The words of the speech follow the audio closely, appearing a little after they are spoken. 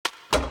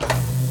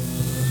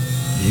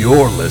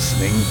You're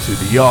listening to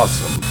the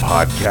Awesome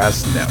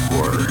Podcast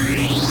Network.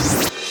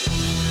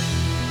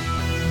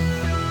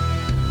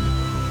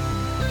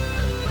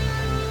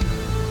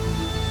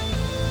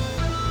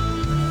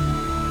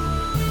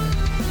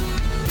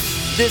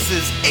 This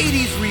is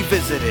 80s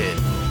Revisited.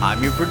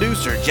 I'm your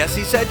producer,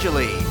 Jesse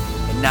Sedgley,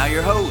 and now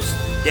your host,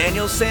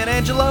 Daniel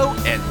Sanangelo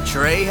and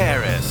Trey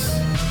Harris.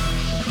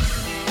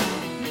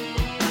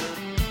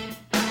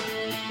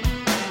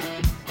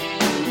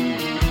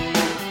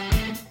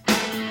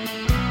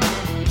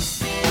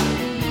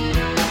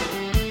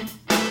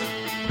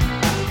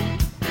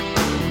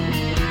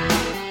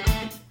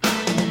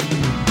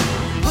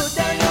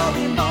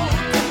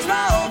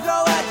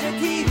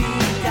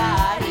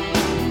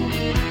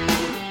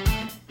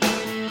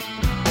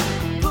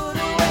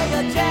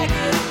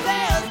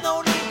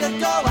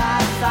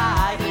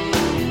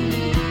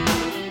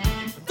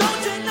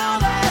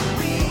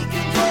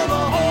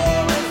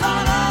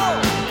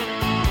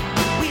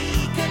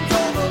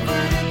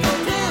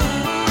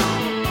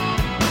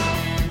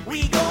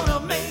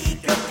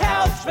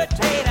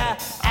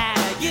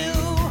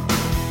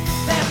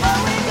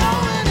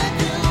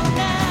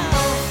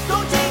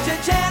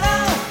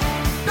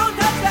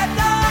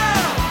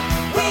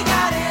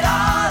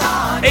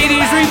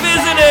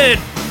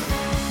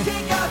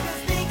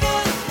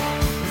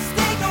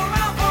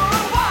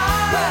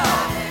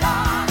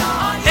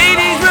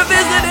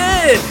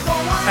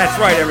 That's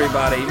right,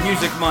 everybody.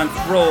 Music Month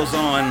rolls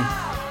on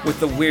with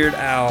the Weird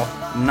Al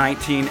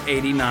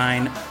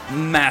 1989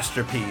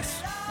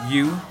 masterpiece,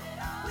 UHF.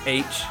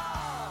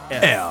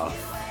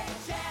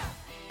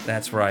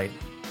 That's right.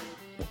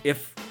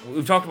 If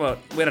we've talked about,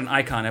 we had an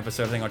icon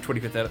episode, I think, our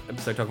 25th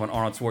episode, talking about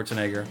Arnold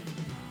Schwarzenegger.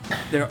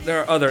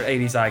 There are other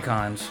 80s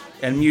icons,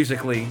 and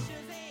musically,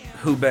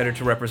 who better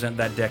to represent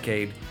that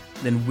decade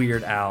than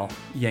Weird Al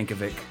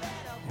Yankovic?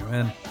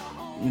 Amen.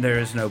 There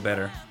is no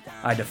better.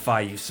 I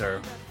defy you,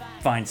 sir.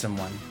 Find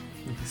someone.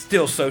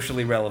 Still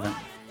socially relevant.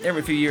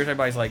 Every few years,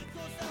 everybody's like,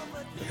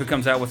 who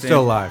comes out with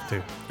still alive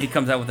too. He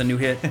comes out with a new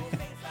hit,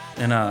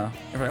 and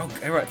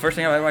everybody, first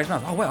thing out of everybody's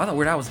mouth, oh wow, I thought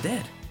Weird Al was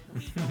dead.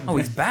 Oh,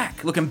 he's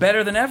back, looking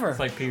better than ever. It's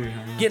like Pee Wee.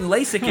 Getting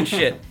LASIK and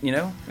shit, you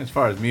know. As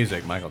far as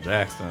music, Michael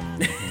Jackson,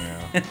 in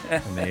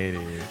the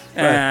 80s.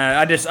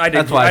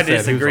 That's why I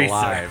disagree, who's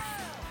alive.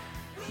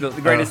 Sir.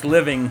 The greatest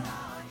living.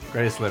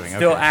 Greatest living.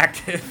 Still okay.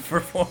 active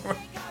performer.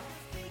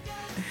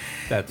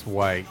 That's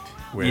white.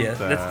 With, yeah,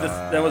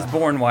 that was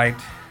born white.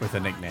 With a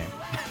nickname.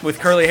 With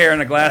curly hair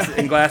and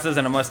glasses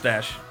and a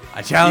mustache.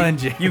 I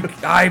challenge you.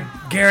 I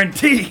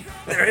guarantee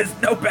there is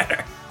no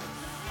better.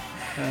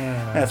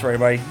 That's right,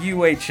 everybody.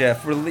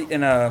 UHF,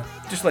 and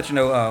just to let you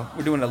know,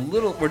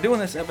 we're doing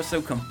this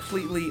episode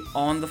completely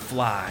on the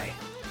fly.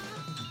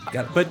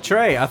 But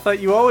Trey, I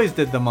thought you always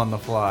did them on the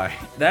fly.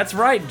 That's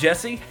right,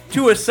 Jesse,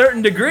 to a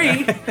certain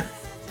degree.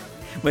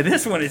 But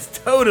this one is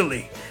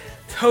totally.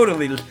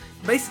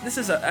 This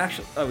is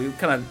we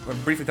kind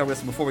of briefly talked about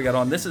this before we got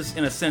on. This is,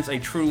 in a sense, a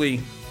truly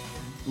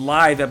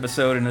live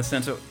episode, in a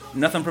sense of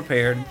nothing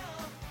prepared.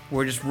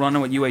 We're just running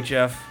with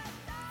UHF,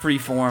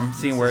 freeform,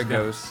 seeing where it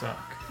goes. Suck.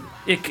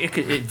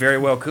 It very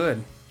well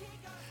could.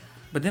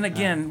 But then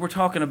again, we're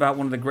talking about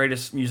one of the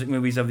greatest music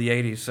movies of the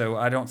 80s, so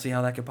I don't see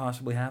how that could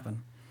possibly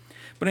happen.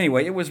 But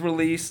anyway, it was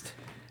released.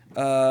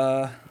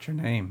 What's your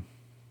name?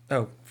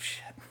 Oh,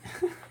 shit.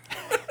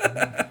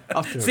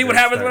 See what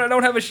happens when I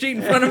don't have a sheet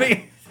in front of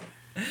me?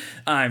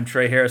 I'm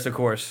Trey Harris, of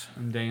course.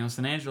 I'm Daniel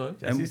Sanangelo.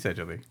 Jesse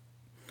Sedgley.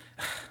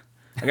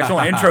 I guess I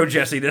want to intro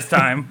Jesse this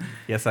time.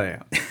 Yes, I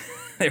am.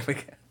 There we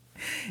go.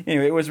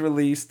 Anyway, it was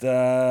released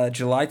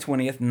July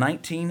 20th,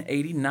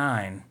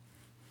 1989.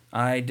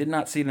 I did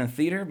not see it in the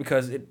theater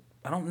because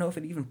I don't know if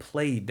it even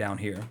played down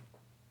here.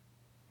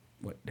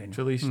 What, Daniel? It's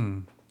released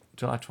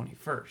July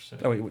 21st. So.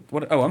 Oh, wait,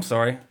 what? Oh, I'm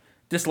sorry.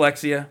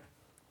 Dyslexia.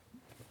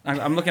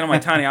 I'm looking on my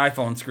tiny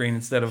iPhone screen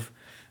instead of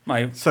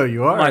my. So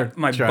you are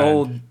my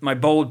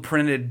bold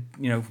printed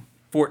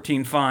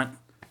 14 font,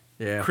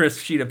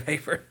 crisp sheet of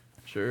paper.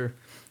 Sure.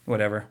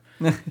 Whatever.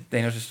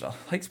 Daniel's just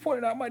he's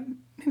pointing out my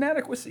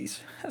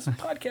inadequacies as a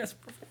podcast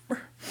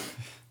performer.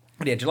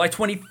 But yeah, July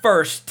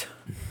 21st,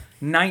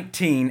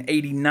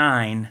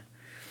 1989.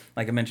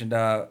 Like I mentioned,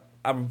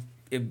 I'm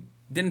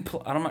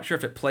not sure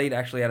if it played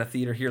actually at a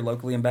theater here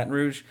locally in Baton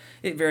Rouge.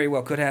 It very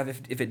well could have.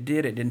 If it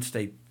did, it didn't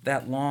stay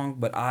that long.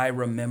 But I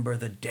remember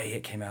the day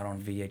it came out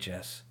on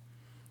VHS.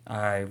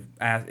 They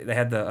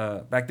had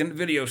the back then the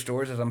video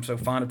stores, as I'm so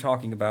fond of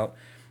talking about.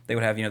 They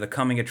would have the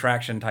coming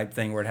attraction type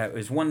thing where it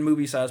was one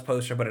movie size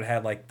poster, but it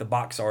had like the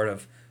box art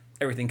of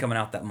everything coming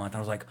out that month. I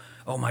was like,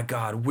 oh my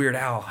God, Weird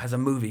Al has a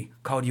movie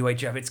called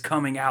UHF. It's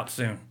coming out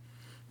soon.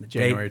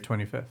 January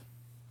 25th.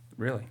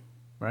 Really?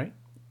 Right?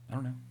 I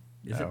don't know.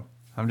 Is it?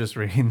 I'm just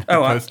reading the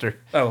poster.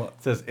 It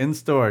says in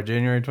store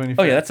January 25th.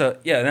 Oh yeah,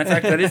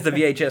 that is the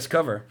VHS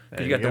cover.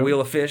 Because you got the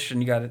Wheel of Fish and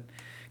you got it,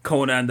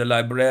 Conan the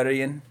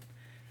Librarian.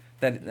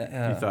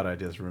 You thought I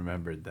just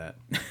remembered that.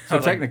 So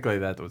technically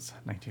that was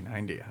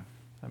 1990, I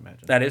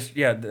imagine. That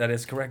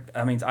is correct.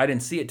 I mean, I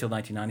didn't see it till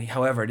 1990.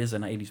 However, it is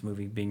an 80s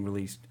movie being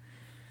released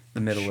the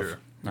middle of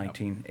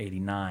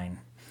 1989.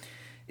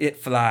 It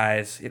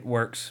flies. It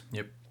works.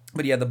 Yep.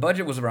 But yeah, the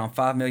budget was around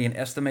 $5 million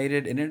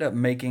estimated. It ended up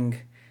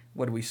making,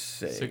 what do we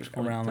say,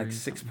 6.3 around like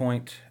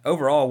something.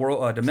 overall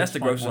world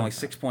domestic gross was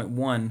 6.1. only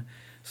 6.1.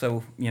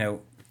 So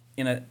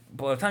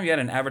by the time you add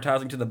an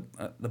advertising to the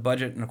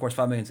budget, and of course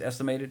 $5 million is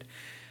estimated,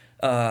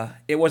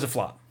 it was a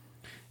flop.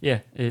 Yeah,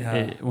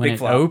 when big it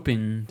flop.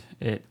 opened,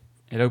 it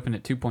opened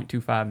at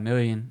 2.25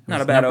 million. It Not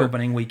was a bad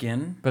opening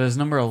weekend. but it's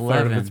number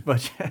Third of its 11.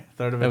 budget.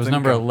 Third of That its was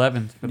number income.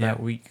 11 for Yeah. that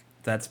week.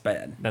 That's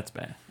bad. That's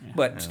bad. Yeah.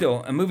 But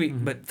still, a movie.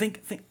 But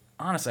think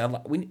honestly.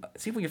 We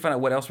see if we can find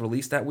out what else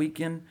released that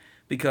weekend,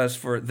 because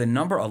for the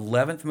number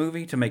 11th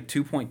movie to make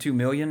 2.2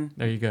 million.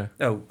 There you go.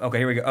 Oh, okay.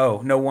 Here we go.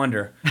 Oh, no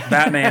wonder.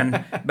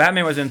 Batman.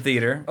 Batman was in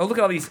theater. Oh, look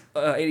at all these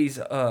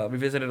 80s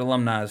revisited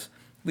alumni's.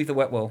 Lethal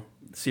Weapon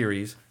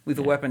series.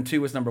 Lethal Weapon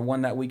 2 was number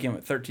 1 that weekend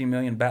with 13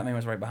 million. Batman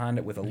was right behind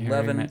it with Harry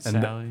 11. Met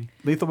And Sally.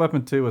 Lethal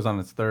Weapon 2 was on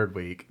its 3rd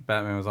week.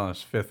 Batman was on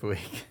its 5th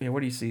week. Yeah,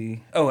 what do you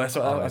see? Oh, that's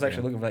what I was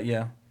actually looking for that.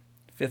 Yeah.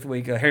 5th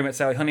week, Harry Met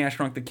Sally, Honey, I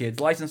Shrunk the Kids,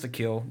 License to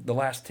Kill, the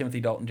last Timothy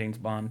Dalton James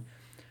Bond,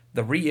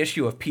 the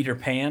reissue of Peter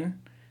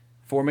Pan,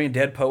 4 Million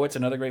Dead Poets,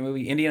 another great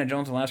movie, Indiana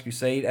Jones and the Last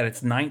Crusade at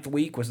its 9th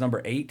week was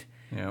number 8.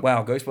 Yep.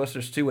 Wow,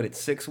 Ghostbusters 2 at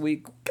its 6th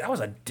week. That was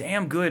a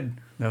damn good.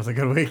 That was a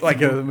good week. Like,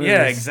 to go to the movies.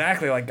 yeah,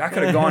 exactly. Like, I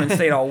could have gone and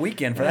stayed all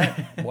weekend for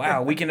that.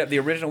 Wow, the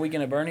original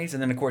Weekend at Bernie's,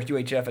 and then of course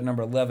UHF at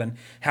number 11.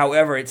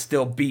 However, it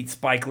still beat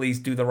Spike Lee's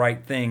Do the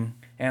Right Thing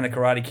and The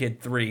Karate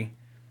Kid 3,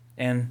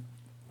 and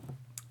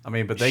I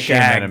mean, but they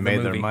Shag, came in and the made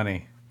their movie.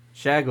 money.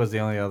 Shag was the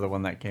only other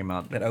one that came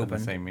out That in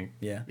opened. the same week.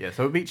 Yeah. Yeah,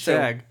 so it beat So,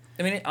 Shag.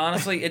 I mean,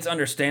 honestly, it's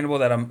understandable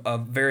that a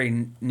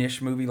very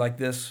niche movie like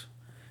this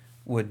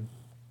would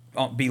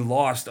be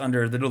lost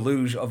under the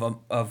deluge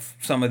of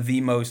some of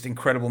the most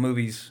incredible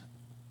movies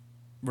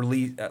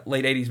late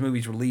 80s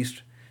movies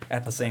released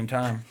at the same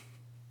time.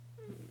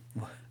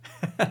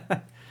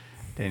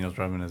 Daniel's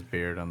rubbing his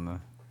beard on the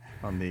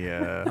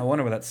I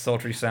wonder what that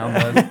sultry sound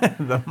was.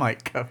 the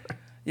mic cover.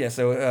 Yeah,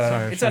 so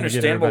Sorry, it's trying to get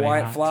understandable why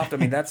everybody it hot. flopped. I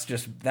mean,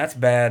 that's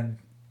bad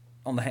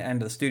on the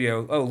end of the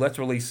studio. Oh, let's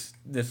release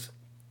this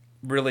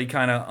really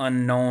kind of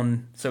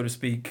unknown, so to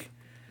speak,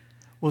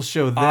 We'll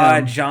show them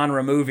odd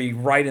genre movie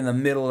right in the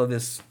middle of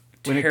this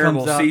when it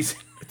terrible comes out. season.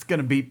 It's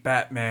gonna beat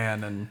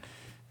Batman and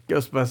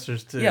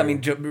Ghostbusters too. Yeah, I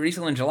mean,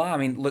 recently in July, I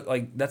mean, look,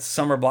 like that's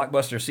summer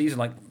blockbuster season.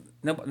 Like,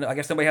 I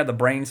guess nobody had the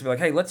brains to be like,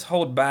 hey, let's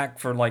hold back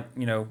for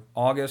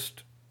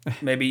August,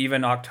 maybe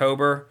even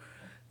October,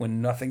 when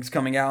nothing's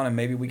coming out, and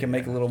maybe we can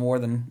make a little more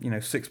than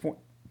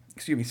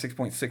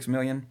 6.6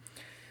 million,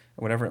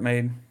 or whatever it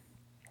made.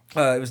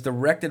 It was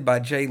directed by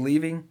Jay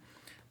Levy.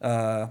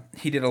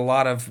 He did a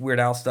lot of Weird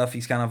Al stuff.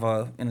 He's kind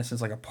of in a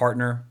sense, like a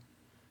partner,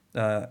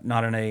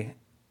 not in a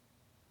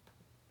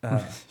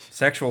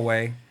sexual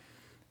way,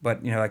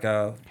 but like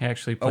a He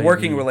actually played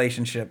working the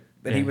relationship.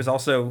 But he Yeah. was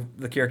also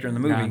the character in the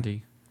movie.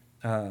 Gandhi.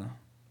 Uh,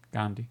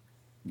 Gandhi.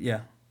 yeah,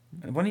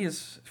 wasn't he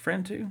his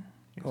friend too?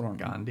 Hold on,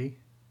 Gandhi.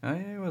 Oh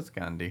yeah, it was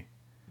Gandhi.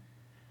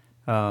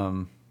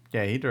 Yeah,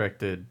 he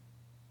directed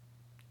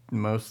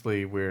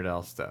mostly Weird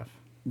Al stuff.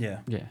 Yeah,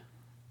 Yeah.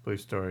 Blue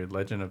Story,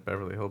 Legend of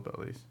Beverly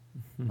Hillbillies.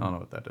 I don't know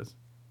what that is.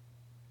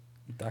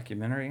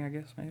 documentary, I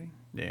guess maybe.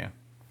 Yeah.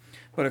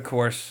 But of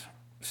course,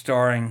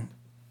 starring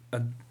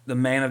the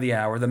man of the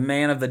hour, the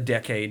man of the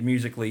decade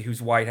musically,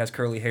 who's white, has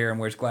curly hair, and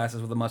wears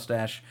glasses with a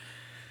mustache.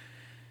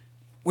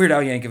 Weird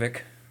Al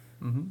Yankovic,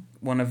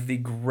 one of the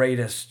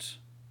greatest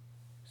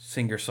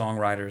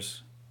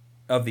singer-songwriters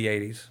of the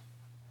 80s,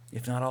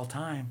 if not all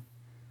time.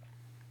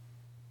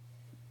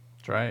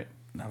 That's right.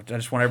 I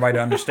just want everybody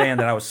to understand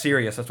that I was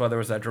serious. That's why there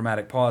was that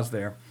dramatic pause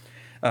there.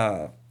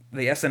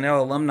 The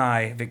SNL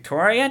alumni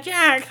Victoria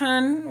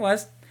Jackson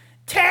was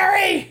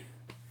Terry,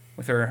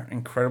 with her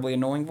incredibly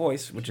annoying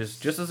voice, which is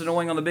just as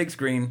annoying on the big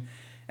screen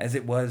as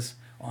it was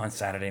on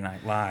Saturday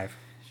Night Live.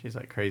 She's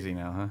like crazy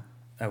now, huh?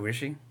 Oh, is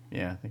she?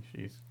 Yeah, I think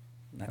she's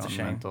That's a gone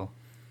shame. mental.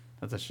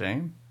 That's a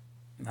shame?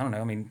 I don't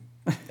know. I mean,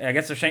 I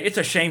guess it's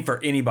a shame for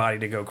anybody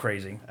to go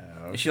crazy.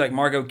 Is she like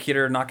Margot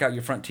Kidder, knock out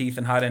your front teeth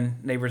and hide in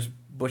neighbors'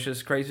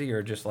 bushes crazy,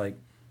 or just like...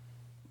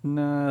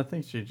 No, I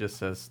think she just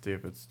says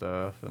stupid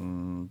stuff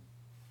and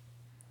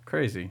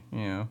crazy, you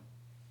know.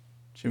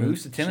 She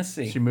Moves to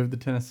Tennessee. She moved to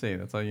Tennessee.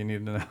 That's all you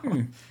need to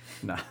know.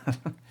 Nah.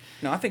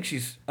 No, I think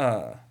she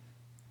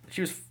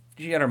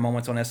had her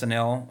moments on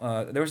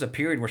SNL. There was a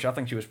period where I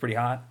think she was pretty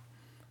hot,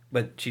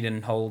 but she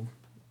didn't hold.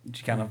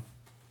 She kind of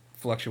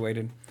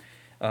fluctuated.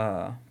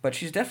 But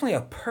she's definitely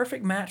a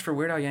perfect match for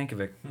Weird Al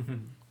Yankovic.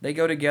 They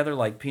go together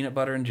like peanut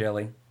butter and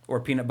jelly, or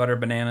peanut butter,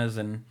 bananas,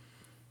 and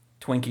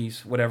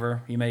Twinkies,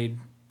 whatever he made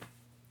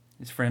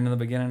his friend in the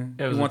beginning.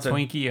 It was He wants a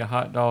Twinkie, a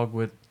hot dog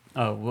with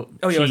Oh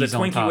yeah, it was a cheese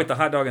on Twinkie top. with the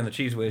hot dog and the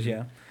cheese whiz.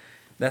 Yeah,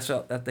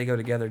 that they go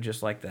together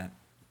just like that.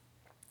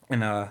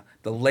 And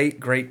the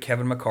late great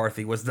Kevin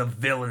McCarthy was the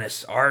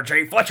villainous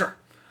R.J. Fletcher.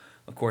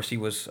 Of course, he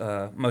was.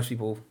 Most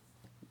people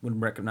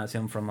wouldn't recognize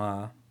him from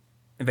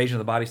Invasion of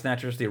the Body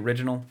Snatchers, the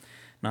original,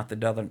 not the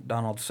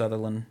Donald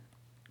Sutherland,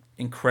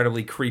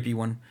 incredibly creepy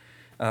one,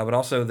 but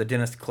also the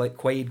Dennis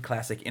Quaid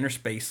classic Inner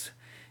Space,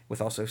 with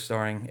also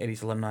starring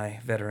 80s alumni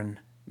veteran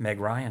Meg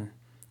Ryan.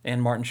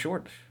 And Martin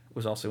Short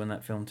was also in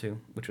that film too,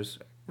 which was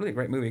really a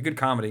great movie, a good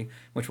comedy,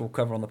 which we'll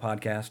cover on the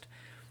podcast.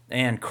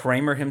 And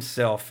Kramer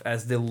himself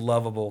as the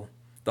lovable,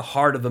 the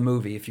heart of the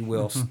movie, if you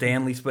will,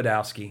 Stanley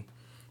Spadowski.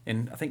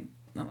 And I think,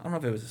 I don't know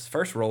if it was his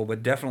first role,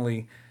 but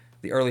definitely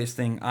the earliest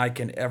thing I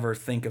can ever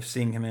think of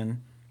seeing him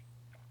in.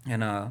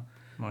 And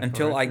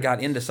until I got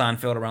into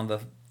Seinfeld around the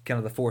kind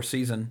of the fourth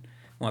season,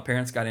 when my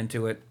parents got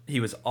into it, I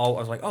was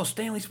like, oh,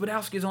 Stanley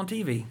Spadowski is on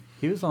TV.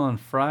 He was on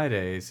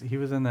Fridays. He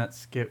was in that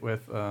skit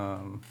with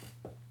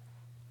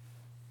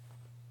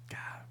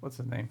what's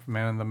his name? From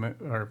Man in the Moon,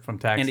 or from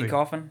Taxi. Andy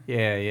Kaufman?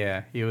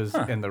 Yeah. He was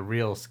in the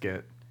real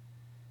skit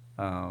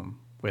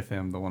with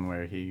him, the one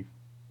where he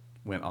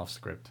went off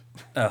script.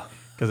 Oh.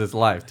 Because it's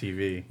live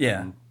TV.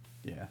 Yeah. And,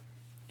 yeah.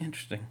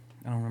 Interesting.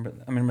 I don't remember.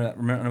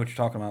 I know what you're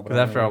talking about. Because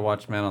after I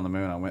watched Man on the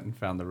Moon, I went and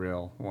found the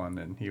real one,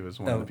 and he was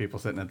one of the people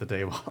sitting at the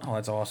table. Oh,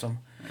 that's awesome.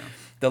 Yeah.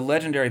 The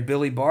legendary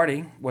Billy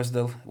Barty was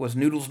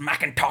Noodles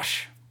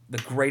McIntosh, the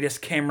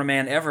greatest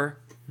cameraman ever.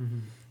 Mm-hmm.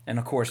 And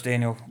of course,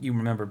 Daniel, you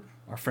remember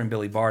our friend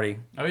Billy Barty.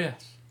 Oh,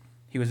 yes.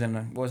 He was in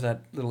what was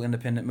that little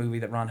independent movie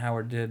that Ron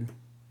Howard did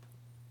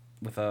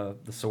with the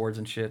swords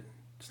and shit?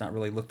 It's not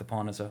really looked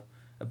upon as a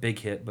big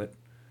hit, but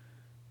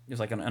it was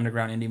like an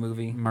underground indie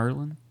movie.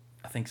 Merlin?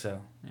 I think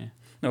so. Yeah.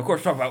 No, of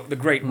course, talk about The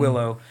Great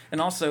Willow. And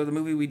also the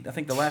movie, I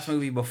think the last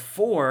movie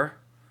before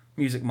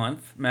Music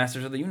Month,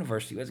 Masters of the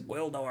Universe, was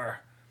Gwildor.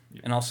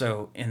 Yep. And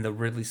also in the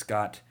Ridley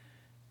Scott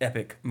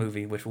epic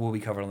movie, which will be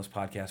covered on this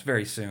podcast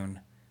very soon,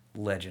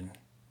 Legend,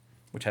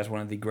 which has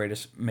one of the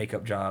greatest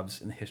makeup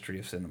jobs in the history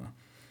of cinema,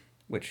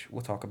 which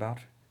we'll talk about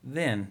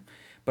then.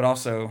 But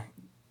also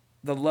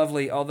the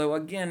lovely, although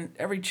again,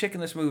 every chick in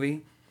this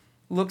movie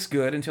looks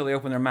good until they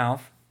open their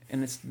mouth.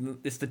 And it's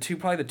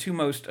probably the two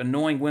most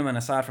annoying women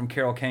aside from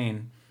Carol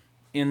Kane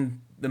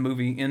in the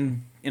movie,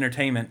 in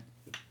entertainment,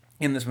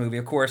 in this movie.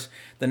 Of course,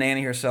 the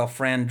nanny herself,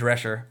 Fran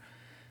Drescher.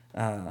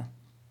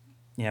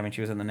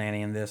 She was in The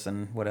Nanny in this,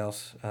 and what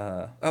else?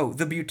 The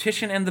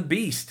Beautician and the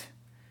Beast.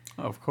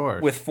 Of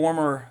course. With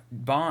former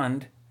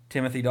Bond,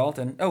 Timothy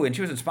Dalton. Oh, and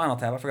she was in Spinal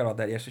Tap. I forgot about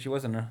that. Yeah, so she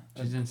was in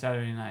She's in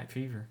Saturday Night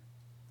Fever.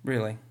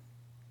 Really?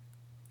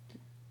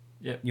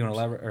 Yep. You want to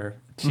elaborate? Or?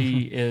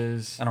 She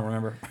is... I don't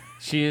remember.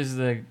 She is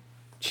the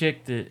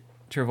chick that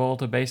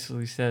Travolta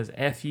basically says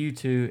F you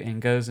to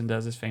and goes and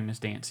does his famous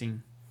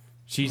dancing.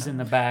 She's in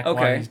the back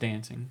while he's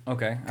dancing.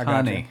 Okay, I got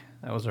Connie. you.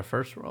 That was her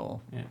first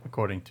role,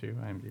 according to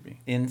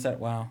IMDb.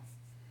 Wow.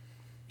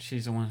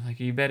 She's the one like,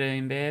 you better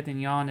in bed than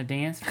you're on the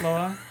dance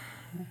floor.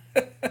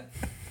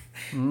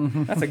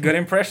 That's a good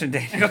impression,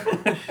 Daniel.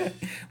 Why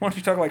don't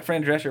you talk like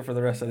Fran Drescher for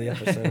the rest of the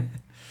episode?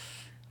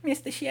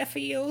 Mr.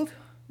 Sheffield.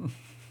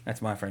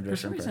 That's my Fran Drescher For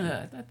some reason,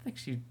 impression. I think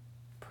she's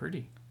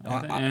pretty.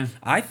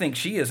 I think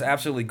she is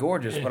absolutely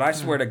gorgeous, but I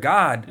swear to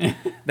God,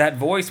 that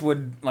voice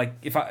would, like,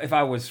 if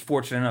I was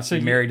fortunate enough to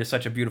be married to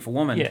such a beautiful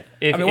woman,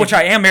 which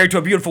I am married to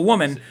a beautiful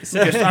woman,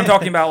 I'm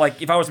talking about,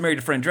 like, if I was married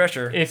to Fran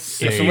Drescher, a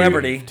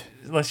celebrity.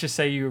 Let's just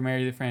say you were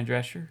married to Fran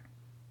Drescher.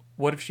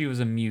 What if she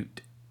was a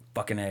mute?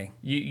 Fucking A.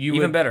 You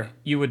Even better.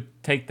 You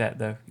would take that,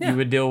 though. Yeah. You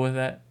would deal with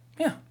that.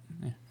 Yeah.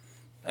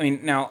 I mean,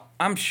 now,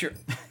 I'm sure,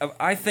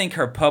 I think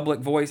her public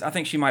voice, I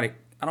think she might,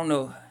 I don't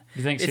know.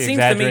 You think it seems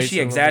to me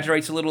she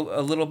exaggerates a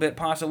little bit,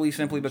 possibly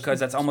simply because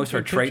that's almost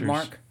her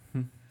trademark,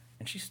 and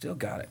she's still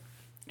got it.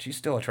 She's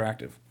still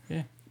attractive.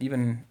 Yeah.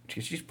 Even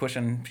she's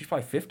pushing. She's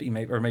probably 50,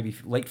 maybe, or maybe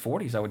late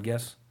 40s, I would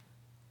guess,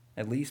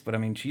 at least. But I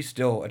mean, she's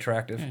still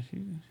attractive. Yeah,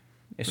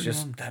 it's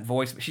just that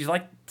voice. She's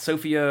like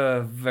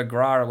Sofia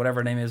Vergara or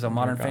whatever her name is on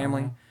Modern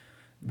Family.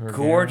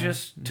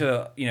 Gorgeous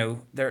to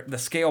the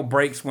scale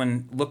breaks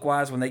when look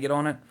wise when they get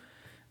on it,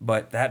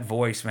 but that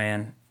voice,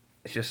 man,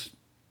 it's just.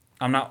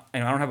 I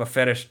don't have a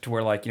fetish to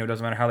where, like, it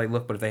doesn't matter how they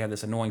look, but if they have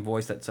this annoying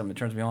voice, that's something that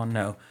turns me on.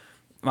 No.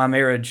 My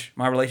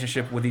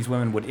relationship with these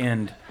women would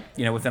end,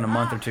 within a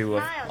month or two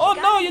of, oh,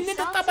 no, you need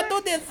to stop and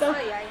do this.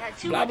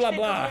 Blah, blah,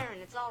 blah.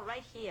 It's all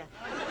right here.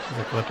 It's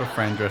a clip of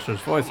Fran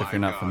Drescher's voice if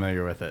you're not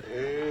familiar with it.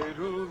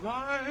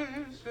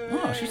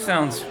 Oh, she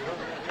sounds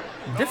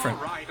different.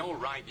 All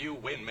right, you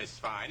win, Miss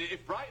Fine.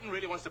 If Brighton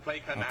really wants to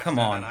play canasta, come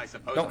on.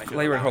 Don't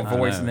flavor her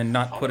voice and then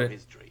not put it.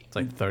 It's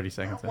like 30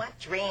 seconds in. What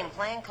dream?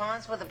 Playing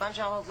cards with a bunch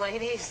of old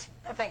ladies?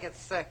 I think it's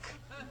sick.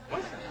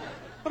 What?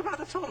 What about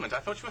the tournament? I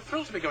thought you were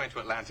thrilled to be going to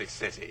Atlantic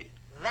City.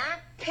 That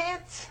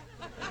pit?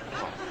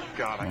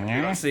 God, I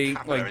can see,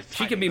 like,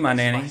 she could be my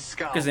nanny,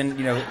 because then,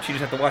 she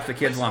just have to watch the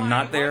kids while I'm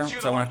not there,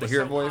 so I won't have to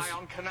hear her voice,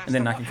 and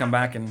then I can come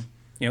back and,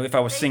 if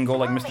I was single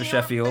like Mr.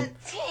 Sheffield,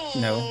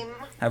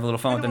 have a little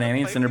fun with the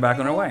nanny and send her back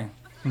on her way.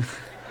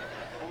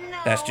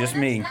 That's just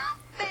me,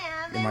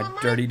 in my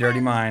dirty, dirty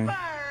mind,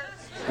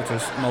 which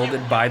was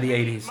molded by the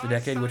 80s, the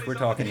decade which we're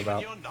talking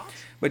about.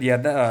 But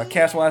yeah,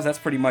 cast-wise, that's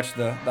pretty much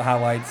the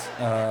highlights.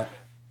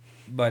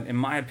 But in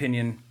my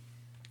opinion,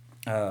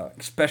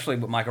 especially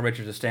with Michael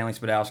Richards and Stanley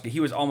Spadowski, he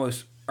was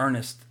almost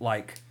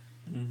Ernest-like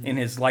in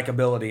his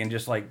likability, and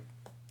just like,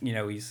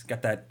 he's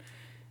got that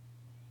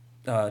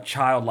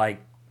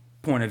childlike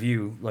point of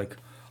view, like,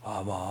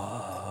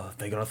 I'm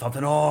thinking of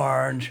something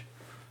orange.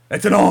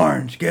 It's an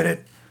orange, get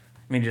it?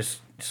 I mean, just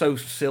so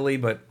silly,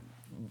 but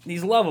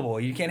He's lovable.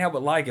 You can't help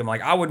but like him.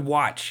 Like, I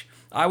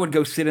would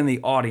go sit in the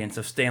audience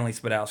of Stanley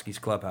Spadowski's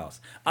Clubhouse.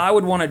 I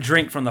would want to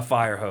drink from the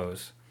fire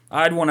hose.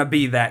 I'd want to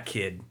be that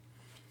kid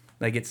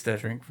that gets to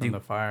Drink from the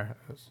fire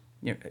hose.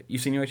 You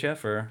seen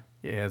UHF or?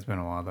 Yeah, it's been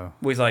a while though.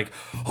 He's like,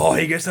 oh,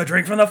 he gets to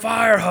drink from the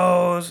fire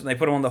hose. And they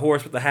put him on the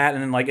horse with the hat,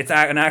 and then like it's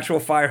an actual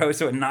fire hose,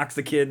 so it knocks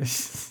the kid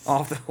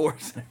off the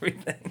horse and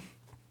everything.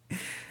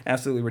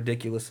 Absolutely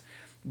ridiculous.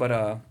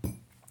 But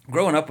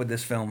growing up with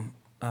this film,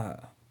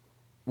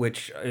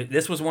 which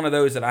this was one of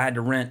those that I had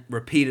to rent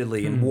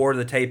repeatedly and wore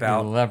the tape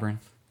out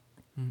Labyrinth.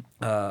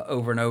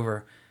 over and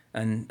over.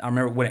 And I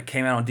remember when it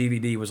came out on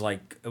DVD, it was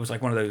like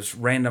one of those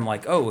random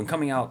like, oh, and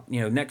coming out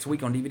next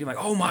week on DVD. I'm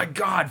like, oh my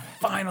God,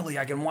 finally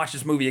I can watch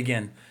this movie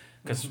again,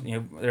 because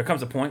there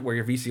comes a point where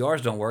your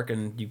VCRs don't work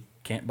and you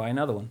can't buy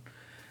another one.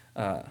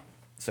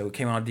 So it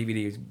came out on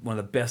DVD. It was one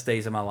of the best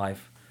days of my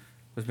life,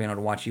 was being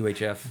able to watch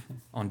UHF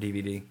on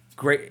DVD.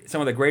 Great,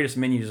 some of the greatest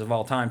menus of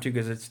all time too,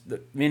 because it's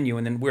the menu,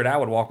 and then Weird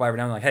Al would walk by every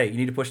now and then like, hey, you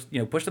need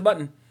to push the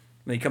button, and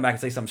then you come back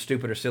and say something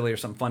stupid or silly or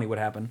something funny would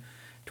happen.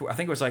 I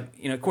think it was like,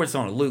 of course it's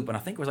on a loop, and I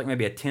think it was like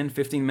maybe a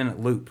 10-15 minute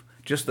loop,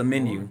 just the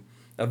menu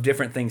of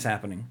different things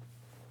happening,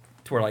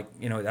 to where like,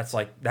 that's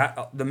like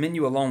that, the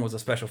menu alone was a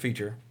special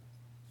feature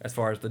as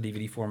far as the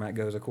DVD format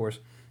goes, of course.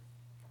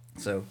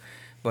 So,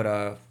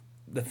 but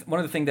one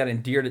of the things that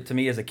endeared it to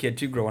me as a kid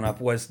too, growing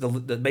up, was the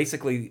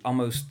basically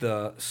almost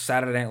the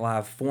Saturday Night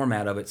Live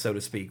format of it, so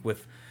to speak,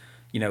 with,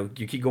 you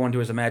keep going to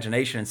his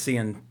imagination and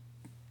seeing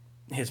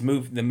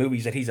the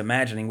movies that he's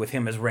imagining with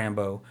him as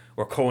Rambo,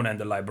 or Conan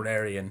the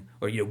Librarian,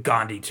 or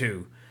Gandhi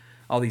 2,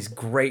 all these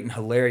great and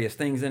hilarious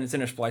things, and it's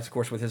interspliced, of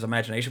course, with his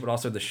imagination, but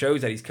also the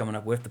shows that he's coming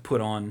up with to put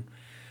on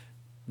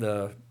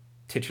the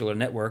titular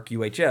network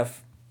UHF,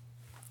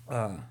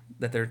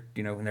 that they're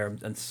and they're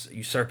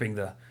usurping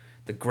the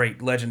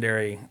great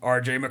legendary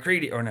R.J.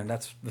 McCready, or no,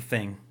 that's the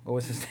Thing. What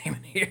was his name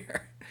in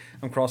here?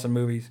 I'm crossing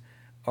movies.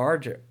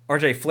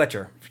 R.J.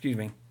 Fletcher, excuse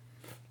me.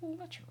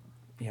 Fletcher.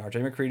 Yeah,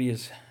 R.J. McCready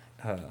is.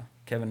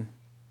 Kevin,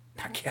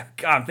 God,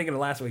 I'm thinking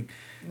of last week.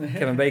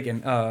 Kevin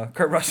Bacon,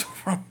 Kurt Russell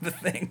from The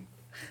Thing.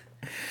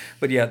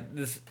 But yeah,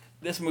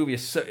 this movie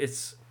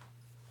is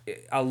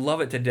I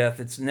love it to death.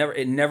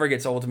 It never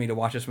gets old to me to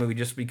watch this movie,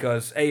 just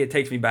because it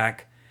takes me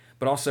back,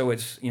 but also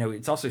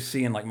it's also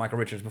seeing like Michael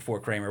Richards before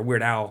Kramer,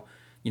 Weird Al,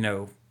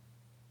 in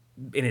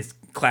his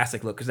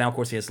classic look, because now of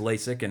course he has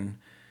LASIK, and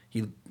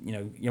he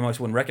you almost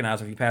wouldn't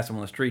recognize him if you pass him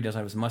on the street. He doesn't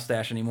have his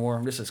mustache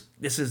anymore. This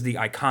is the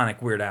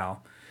iconic Weird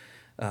Al.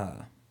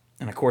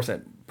 And of course,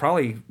 that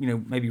probably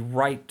maybe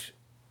right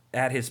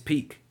at his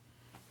peak.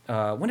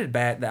 When did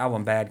the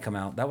album Bad come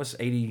out? That was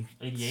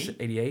 88?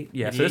 88?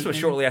 Yeah, so this was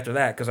shortly after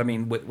that, because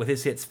with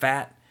his hits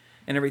Fat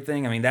and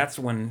everything, that's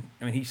when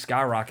he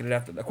skyrocketed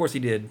after. Of course, he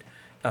did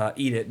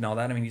Eat It and all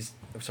that. I'm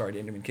sorry, I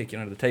didn't even kick you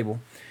under the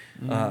table.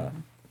 But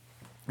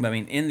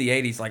in the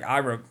 80s, like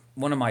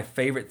one of my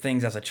favorite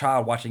things as a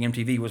child watching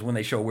MTV was when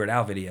they show a Weird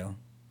Al video.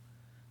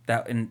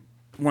 That and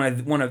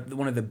one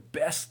of the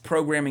best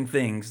programming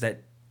things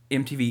that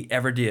MTV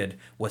ever did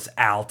was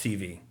Al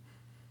TV.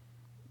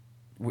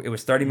 It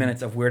was 30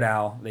 minutes of Weird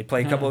Al. They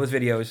played a couple of his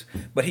videos,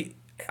 but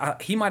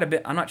he might have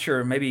been. I'm not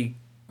sure. Maybe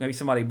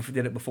somebody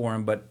did it before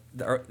him. But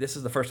this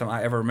is the first time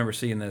I ever remember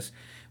seeing this.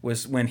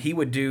 Was when he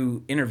would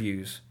do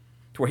interviews,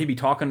 to where he'd be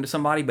talking to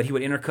somebody, but he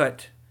would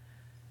intercut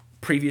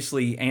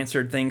previously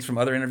answered things from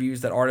other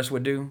interviews that artists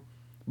would do.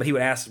 But he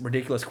would ask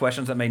ridiculous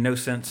questions that made no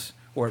sense,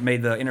 or it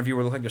made the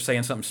interviewer look like they're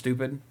saying something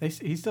stupid.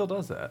 He still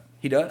does that.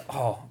 He does?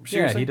 Oh,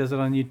 seriously? Yeah, he does it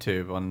on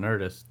YouTube, on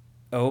Nerdist.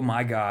 Oh,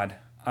 my God.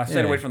 I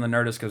stayed away from the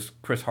Nerdist because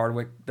Chris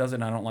Hardwick does it,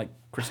 and I don't like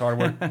Chris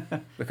Hardwick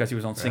because he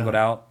was on Singled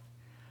Out.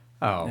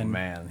 Oh,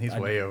 man. He's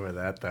way over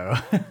that, though.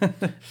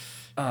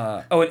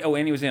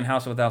 And he was in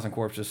House of a Thousand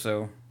Corpses,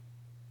 so...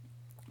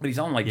 But he's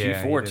on,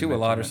 G4, too, a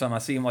lot or something. I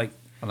see him, Well,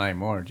 not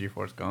anymore.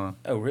 G4's gone.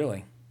 Oh,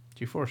 really?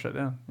 G4 shut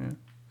down,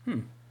 yeah.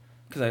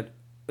 Because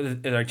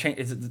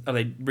are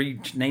they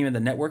renaming the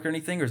network or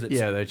anything, or is it?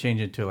 Yeah, they're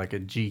changing it to a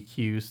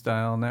GQ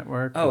style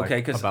network. Oh,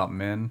 okay, about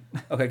men.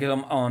 Okay,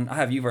 because I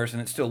have Uverse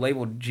and it's still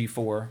labeled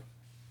G4.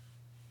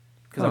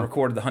 Because I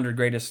recorded the 100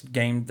 greatest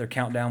game, their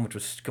countdown, which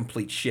was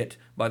complete shit.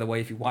 By the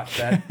way, if you watch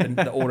that,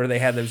 the order they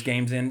had those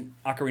games in,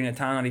 Ocarina of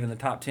Time, not even the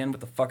top 10.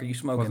 What the fuck are you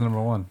smoking? What's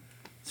number one?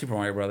 Super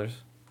Mario Brothers.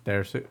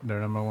 Their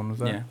number one was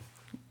that?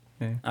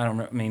 Yeah. I don't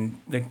know.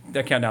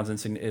 Their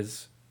countdown's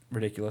is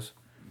ridiculous.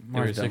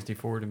 Mario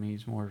 64 to me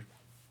is more.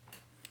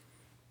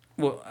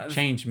 Well,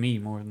 changed me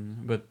more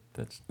than, but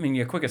that's.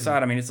 Quick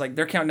aside. It's like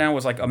their countdown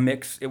was like a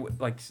mix.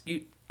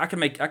 I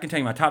can tell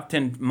you my top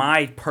 10,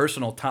 my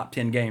personal top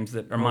 10 games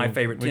that are my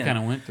favorite 10. We kind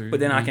of went through. But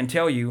then I can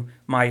tell you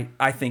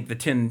I think the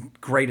 10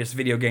 greatest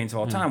video games of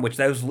all time, which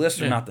those lists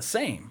are not the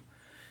same,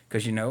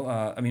 because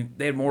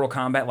they had Mortal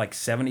Kombat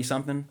 70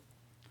 something,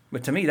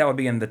 but to me that would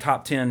be in the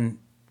top 10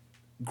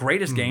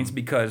 greatest games,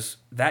 because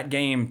that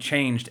game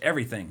changed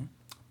everything.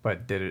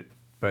 But did it?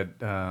 But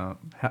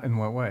in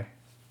what way?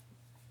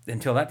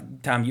 Until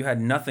that time, you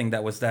had nothing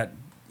that was that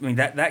I mean,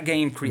 that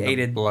game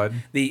created blood.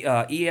 The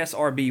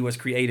ESRB was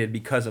created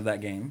because of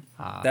that game.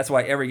 That's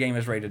why every game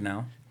is rated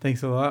now.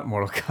 Thanks a lot,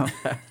 Mortal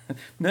Kombat.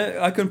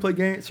 I couldn't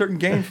play certain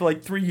games for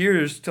like 3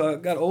 years till I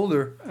got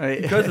older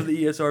because of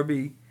the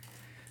ESRB.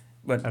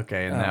 But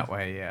Okay, in that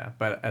way, yeah.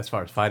 But as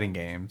far as fighting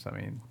games, I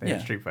mean, they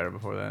had Street Fighter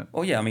before that.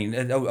 Oh yeah, I mean,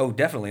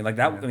 definitely like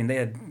that. I mean, they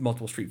had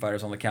multiple Street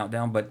Fighters on the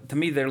countdown, but to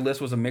me, their list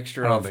was a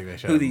mixture of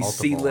who these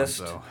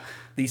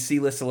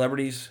C-list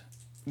celebrities,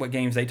 what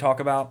games they talk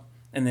about,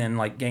 and then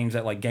like games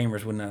that like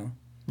gamers would know.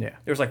 Yeah.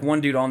 There was like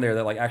one dude on there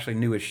that like actually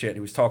knew his shit.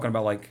 He was talking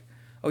about like,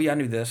 oh yeah, I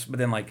knew this, but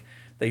then like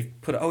they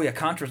put, oh yeah,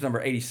 Contra's number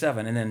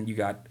 87, and then you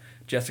got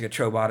Jessica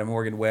Chobot and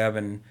Morgan Webb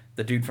and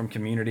the dude from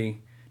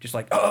Community, just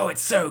like, oh,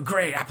 it's so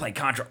great. I play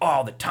Contra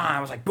all the time.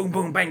 I was like, boom,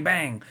 boom, bang,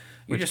 bang.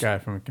 Which guy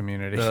from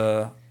Community?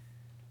 The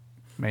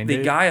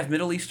guy of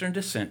Middle Eastern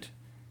descent.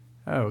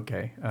 Oh,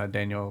 okay.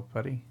 Daniel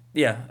Putty?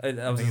 Yeah, I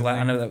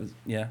know that was,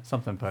 yeah.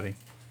 Something Putty.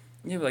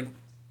 Yeah, like,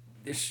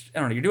 I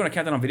don't know, you're doing a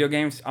countdown on video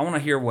games. I want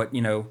to hear what,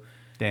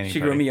 Danny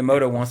Shigeru Putty.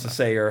 Miyamoto wants to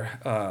say, or,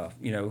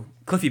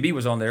 Cliffy B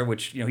was on there,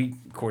 which, he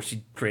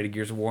created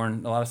Gears of War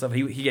and a lot of stuff.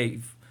 He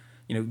gave,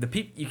 the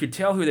people, you could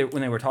tell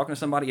when they were talking to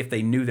somebody if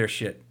they knew their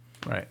shit.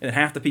 Right. And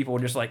half the people were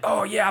just like,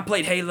 oh, yeah, I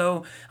played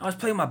Halo. I was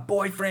playing with my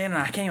boyfriend,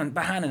 and I came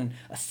behind and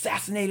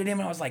assassinated him,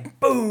 and I was like,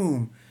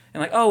 boom.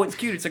 And like, oh, it's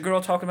cute. It's a girl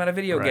talking about a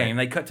video game.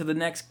 They cut to the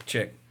next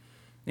chick.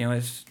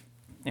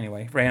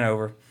 Anyway, ran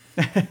over.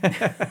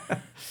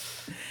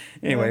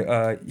 Anyway,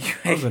 I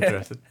was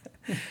interested.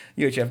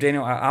 UHF,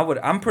 Daniel,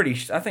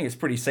 I think it's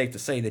pretty safe to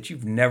say that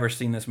you've never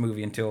seen this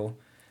movie until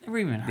Never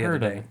even the other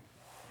heard of day.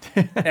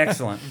 it.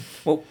 Excellent.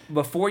 Well,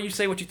 before you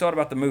say what you thought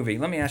about the movie,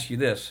 let me ask you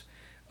this.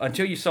 Up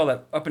until you saw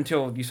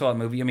that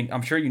movie, I mean,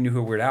 I'm sure you knew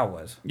who Weird Al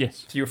was.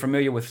 Yes. So you were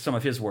familiar with some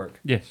of his work.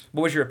 Yes.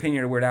 What was your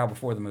opinion of Weird Al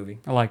before the movie?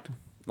 I liked him.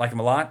 Like him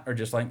a lot, or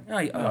just like,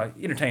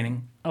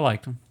 entertaining? I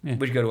liked him. Yeah.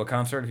 Would you go to a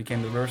concert if you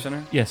came to the River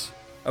Center? Yes.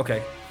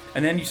 Okay.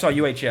 And then you saw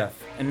UHF.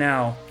 And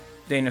now,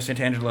 Daniel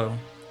Santangelo,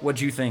 what'd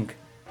you think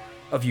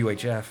of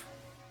UHF?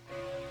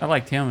 I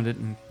liked him. The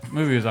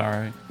movie was all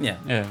right. Yeah.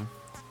 Yeah.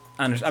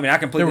 I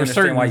completely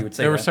understand why you would say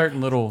that. There were certain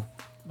little,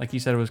 like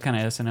you said, it was kind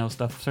of SNL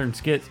stuff. Certain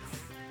skits,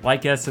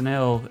 like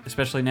SNL,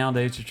 especially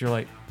nowadays, that you're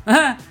like,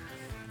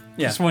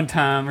 just one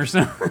time or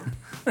something.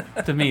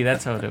 To me,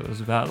 that's what it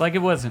was about. Like,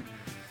 it wasn't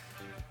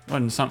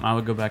something I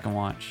would go back and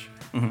watch.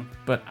 Mm-hmm.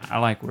 But I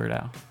like Weird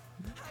Al.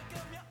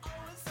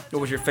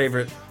 What was your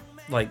favorite,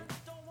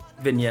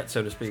 vignette,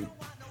 so to speak?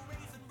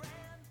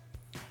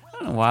 I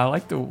don't know why. I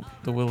like the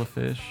Willa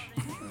Fish.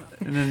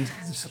 And then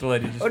just the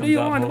lady just What do comes you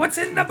out want? whole- What's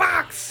in the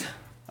box?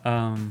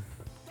 I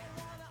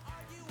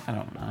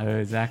don't know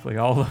exactly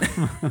all of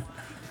them. Well,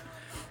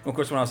 of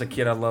course, when I was a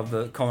kid, I loved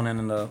the Conan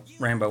and the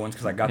Rambo ones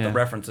because I got the Yeah.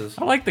 references.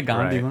 I like the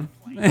Gandhi Right. one.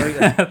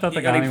 I thought the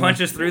And Gandhi he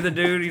punches through the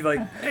dude. He's like,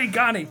 "Hey,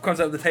 Gandhi!" Comes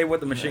up to the table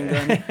with the machine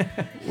gun. one.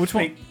 Which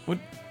one? What?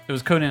 It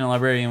was Conan the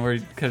Librarian where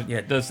he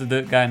does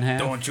the guy in half.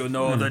 Don't you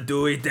know the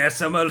Dewey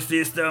Decimal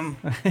System?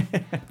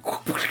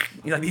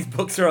 He's like, these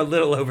books are a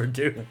little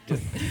overdue.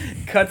 Just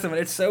cuts them, and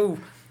it's so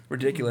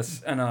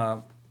ridiculous. And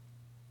of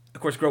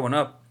course, growing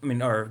up,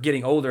 or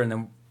getting older, and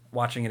then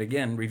watching it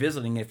again,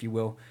 revisiting, if you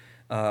will.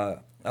 I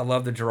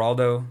love the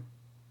Geraldo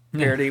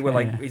parody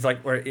where he's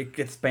like where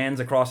it spans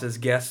across his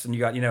guests, and you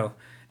got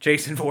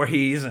Jason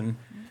Voorhees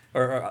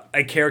or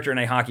a character in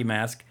a hockey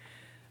mask.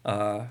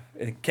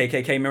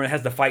 KKK, remember, it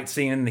has the fight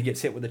scene and he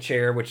gets hit with a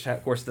chair, which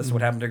of course this is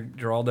what happened to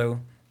Geraldo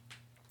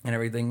and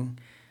everything.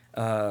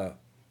 But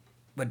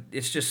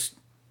it's just,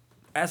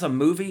 as a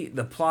movie,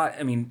 the plot,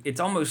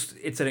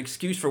 it's an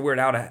excuse for Weird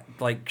Al to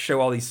show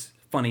all these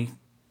funny,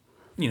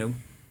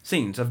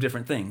 scenes of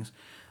different things.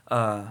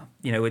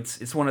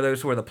 It's one of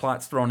those where the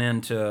plot's thrown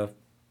in to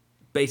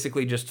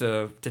basically just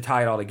to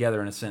tie it all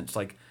together in a sense.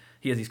 Like,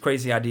 he has these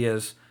crazy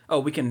ideas. Oh,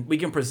 we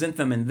can present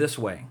them in this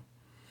way.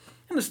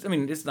 And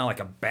it's not like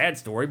a bad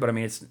story, but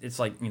it's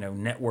like,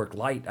 network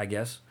light, I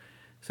guess,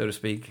 so to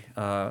speak.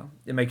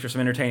 It makes for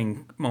some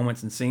entertaining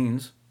moments and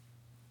scenes.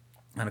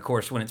 And of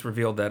course, when it's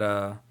revealed that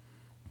I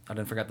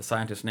didn't forget the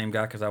scientist's name,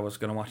 guy, because I was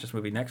going to watch this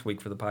movie next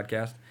week for the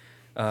podcast.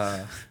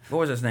 What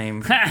was his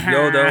name?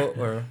 Yodo,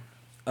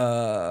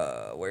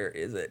 or where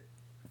is it?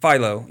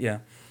 Philo. Yeah,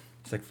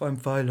 it's like, I'm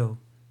Philo.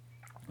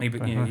 He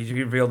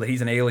revealed that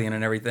he's an alien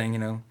and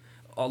everything.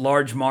 A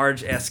Large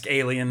Marge-esque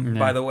alien,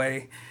 by the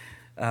way.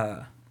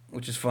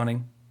 Which is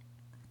funny.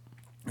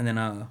 And then,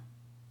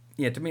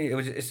 to me, it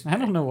was just... I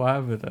don't know why,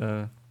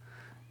 but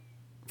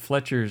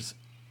Fletcher's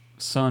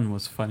son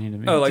was funny to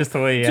me. Oh, just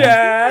the way he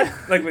Dad!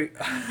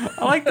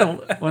 I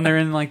like when they're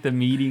in, the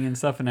meeting and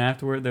stuff, and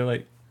afterward, they're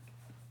like...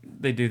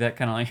 They do that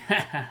kind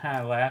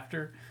of,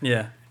 laughter.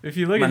 Yeah. If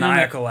you look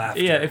Maniacal at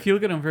laughter. Yeah, if you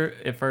look at him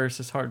at first,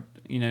 it's hard...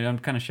 I'm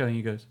kind of showing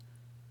you, goes...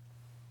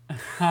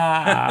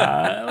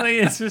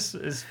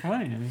 it's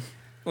funny.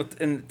 Well,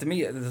 and to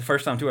me, the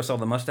first time, too, I saw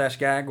the mustache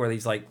gag where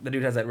he's like, the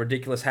dude has that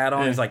ridiculous hat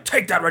on. Yeah. He's like,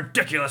 take that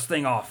ridiculous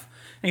thing off.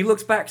 And he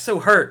looks back so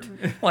hurt.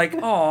 Like,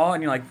 aw.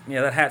 And you're like, yeah,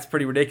 that hat's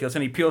pretty ridiculous.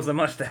 And he peels the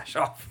mustache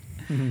off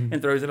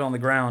and throws it on the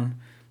ground.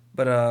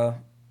 But,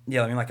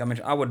 like I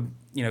mentioned, I would,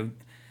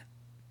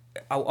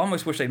 I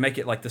almost wish they'd make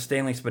it like the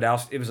Stanley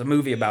Spadowski. It was a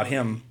movie about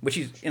him, which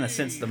he's in a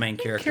sense the main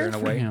character in a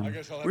way.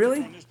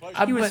 Really? But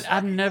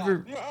I've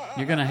never.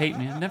 You're gonna hate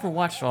me. I've never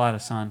watched a lot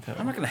of Seinfeld.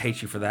 I'm not going to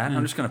hate you for that.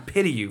 I'm just going to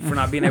pity you for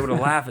not being able to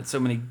laugh at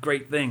so many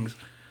great things.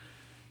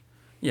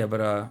 Yeah,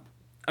 but I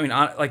mean,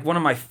 like one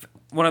of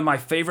my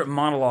favorite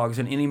monologues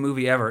in any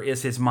movie ever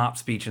is his mop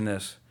speech in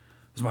this.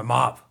 It was my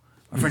mop.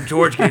 My friend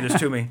George gave this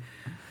to me.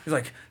 He's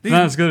like,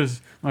 Not as good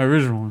as my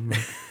original one.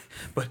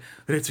 but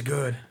it's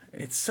good.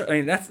 I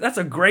mean, that's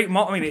a great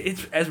I mean,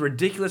 it's as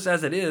ridiculous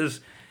as it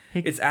is.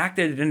 It's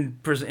acted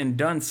and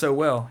done so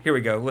well. Here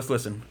we go. Let's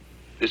listen.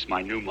 This is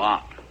my new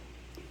mop.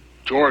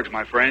 George,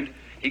 my friend,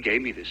 he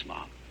gave me this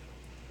mop.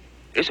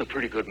 It's a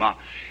pretty good mop.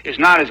 It's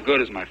not as good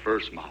as my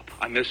first mop.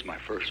 I miss my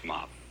first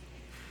mop.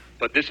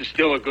 But this is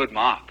still a good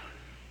mop.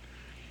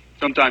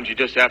 Sometimes you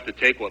just have to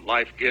take what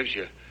life gives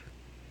you.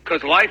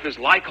 Because life is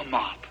like a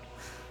mop.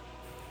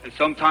 And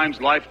sometimes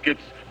life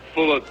gets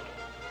full of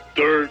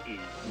dirt and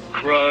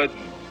crud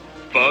and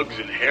bugs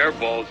and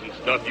hairballs and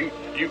stuff. You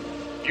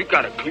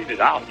gotta clean it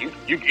out. You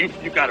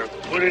gotta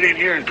put it in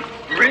here and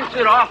rinse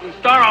it off and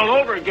start all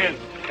over again.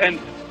 And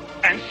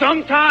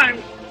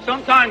sometimes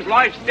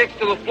life sticks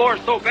to the floor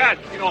so bad.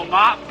 You know, a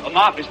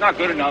mop is not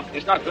good enough.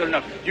 It's not good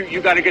enough. You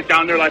gotta get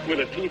down there like with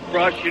a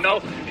toothbrush, you know,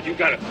 and you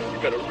gotta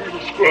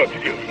really scrub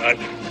it.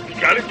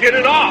 You gotta get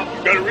it off.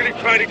 You gotta really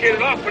try to get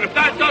it off. But if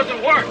that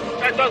doesn't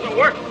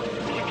work,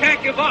 you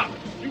can't give up.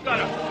 You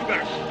gotta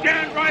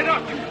stand right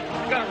up. You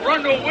gotta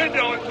run to a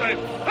window and say,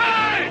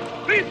 "Hey,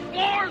 these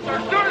floors are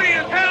dirty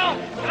as hell,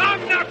 and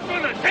I'm not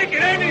gonna take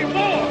it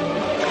anymore."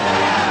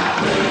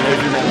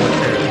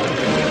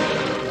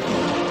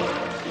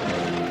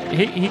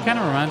 He kind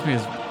of reminds me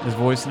his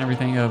voice and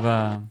everything of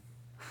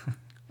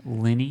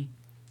Lenny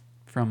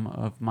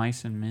of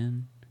Mice and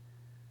Men.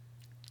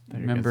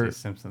 Remember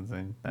Simpsons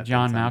and that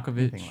John didn't sound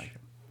Malkovich? anything like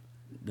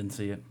it. Didn't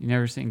see it. You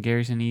never seen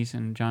Gary Sinise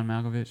and John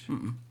Malkovich?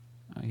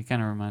 He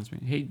kind of reminds me.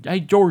 Hey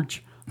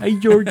George. Hey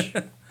George.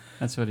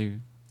 That's what he.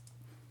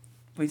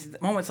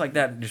 Moments like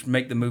that just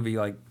make the movie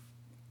like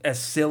as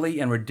silly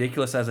and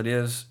ridiculous as it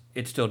is.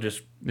 It still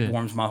just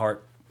warms my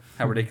heart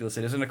how ridiculous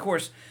it is. And of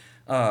course,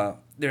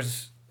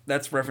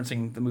 that's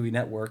referencing the movie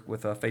Network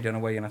with Faye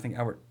Dunaway and I think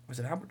Albert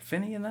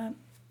Finney in that?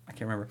 I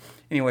can't remember.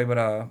 Anyway,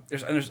 but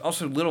there's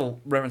also little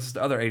references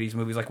to other 80s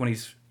movies, like when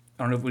he's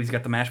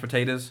got the mashed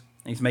potatoes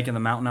and he's making the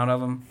mountain out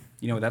of them.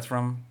 You know what that's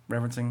from?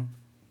 Referencing?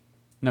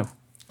 No.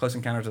 Close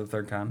Encounters of the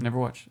Third Kind. Never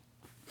watched it.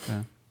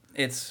 So.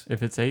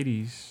 If it's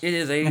 80s. It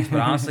is 80s,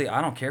 but honestly,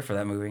 I don't care for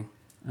that movie.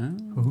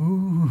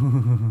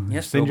 Ooh.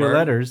 Yes, Send your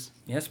letters.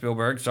 Yes,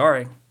 Spielberg.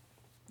 Sorry.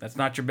 That's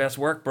not your best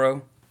work,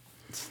 bro.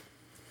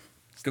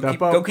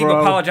 Go keep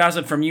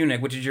apologizing for Munich,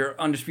 which is your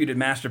undisputed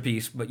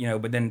masterpiece, but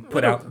then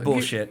put out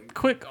bullshit.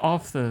 Quick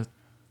off the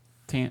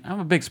I'm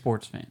a big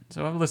sports fan,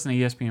 so I've listened to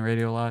ESPN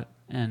radio a lot,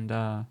 and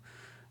I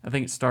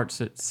think it starts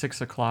at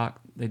 6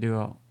 o'clock. They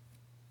do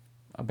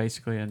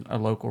basically a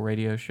local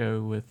radio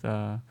show with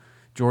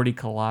Jordy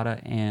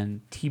Culotta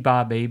and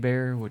T-Bob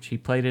Hebert, which he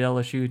played at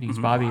LSU, and he's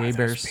Bobby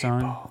Hebert's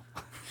son.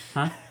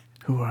 Huh?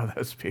 Who are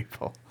those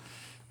people?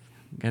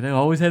 Gotta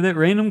always have that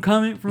random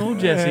comment from old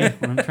Jesse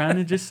when I'm trying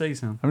to just say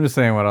something. I'm just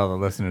saying what all the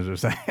listeners are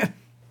saying.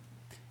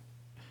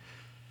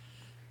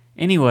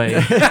 Anyway,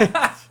 it's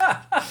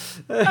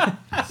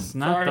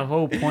not the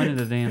whole point of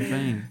the damn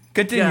thing.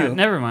 Continue. Yeah,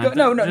 never mind.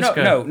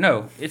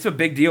 No. It's a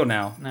big deal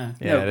now. No.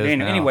 Yeah, it is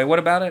Daniel, now. anyway, what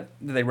about it?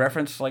 Did they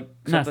reference like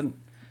something? Nothing.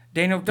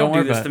 Daniel, Don't don't do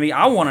worry this about to it. me.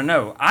 I want to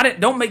know.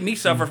 Don't make me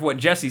suffer for what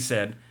Jesse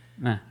said.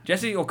 Nah,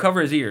 Jesse will cover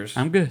his ears.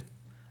 I'm good.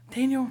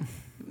 Daniel,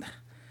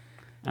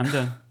 I'm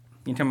done.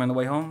 you can tell me on the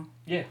way home?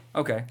 Yeah.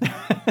 Okay.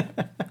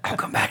 I'll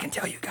come back and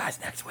tell you guys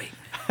next week.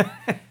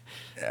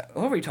 What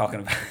were we talking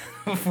about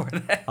before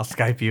that? I'll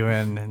Skype you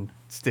in and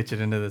stitch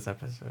it into this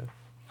episode.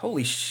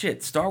 Holy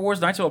shit. Star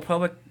Wars Knights of the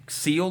Republic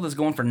sealed is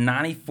going for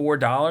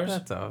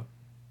 $94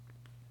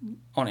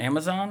 on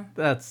Amazon?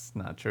 That's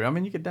not true. I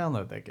mean, you could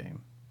download that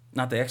game.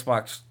 Not the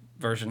Xbox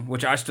version,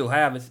 which I still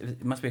have.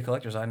 It must be a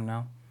collector's item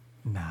now.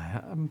 Nah,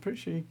 I'm pretty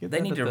sure you get They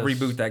that need at to the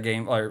reboot that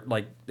game, or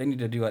like they need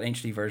to do an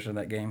HD version of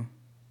that game.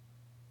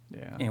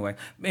 Yeah. Anyway,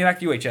 maybe back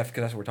to UHF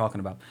because that's what we're talking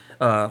about.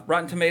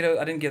 Rotten Tomatoes.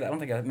 I don't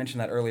think I mentioned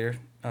that earlier.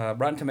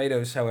 Rotten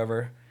Tomatoes,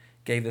 however,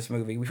 gave this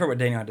movie. We've heard what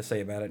Daniel had to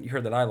say about it. You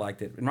heard that I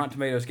liked it. And Rotten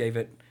Tomatoes gave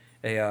it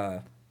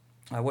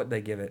what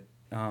they give it?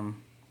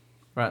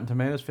 Rotten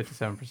Tomatoes,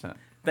 57%.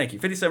 Thank you,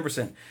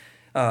 57%.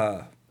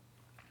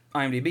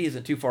 IMDb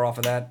isn't too far off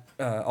of that,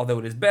 although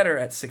it is better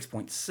at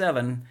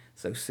 6.7,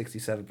 so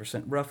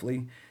 67%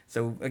 roughly.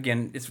 So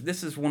again,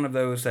 this is one of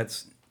those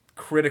that's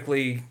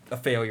critically a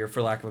failure,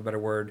 for lack of a better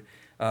word.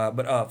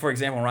 But for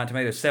example, on Rotten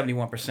Tomatoes,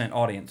 71%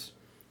 audience.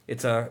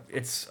 I'm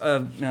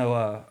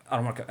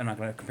not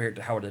going to compare it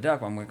to Howard the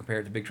Duck. I'm going to compare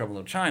it to Big Trouble in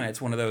Little China.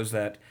 It's one of those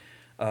that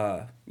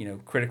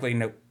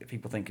critically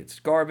people think it's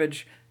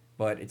garbage,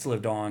 but it's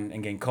lived on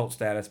and gained cult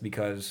status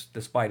because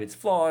despite its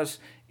flaws,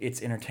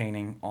 it's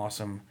entertaining,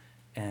 awesome,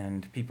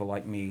 and people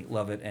like me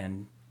love it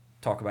and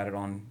talk about it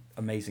on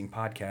amazing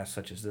podcasts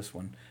such as this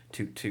one,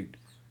 Toot Toot.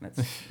 That's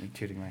me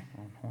tooting my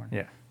own horn.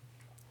 Yeah.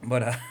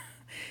 But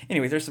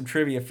Anyway, there's some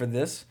trivia for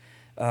this.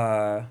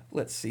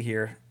 Let's see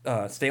here.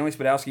 Stanley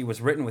Spadowski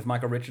was written with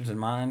Michael Richards in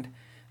mind,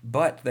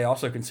 but they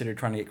also considered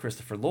trying to get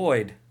Christopher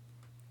Lloyd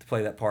to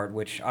play that part,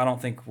 which I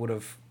don't think would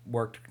have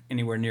worked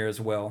anywhere near as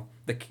well.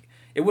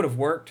 It would have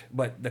worked,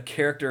 but the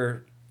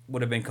character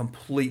would have been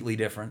completely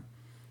different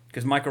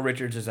because Michael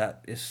Richards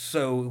is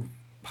so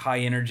high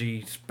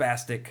energy,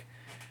 spastic,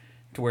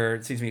 to where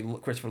it seems to me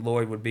Christopher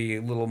Lloyd would be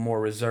a little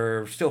more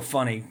reserved, still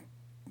funny,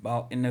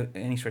 in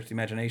any stretch of the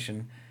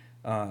imagination,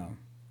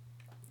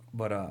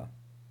 but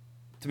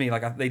to me,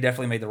 they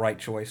definitely made the right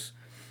choice.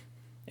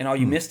 And all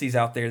you Misties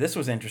out there, this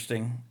was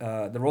interesting.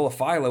 The role of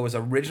Philo was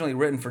originally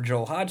written for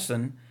Joel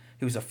Hodgson,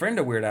 who's a friend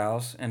of Weird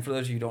Al's. And for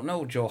those of you who don't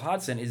know, Joel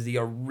Hodgson is the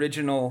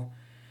original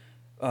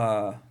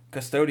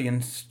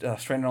custodian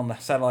stranded on the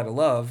Satellite of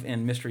Love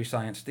in Mystery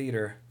Science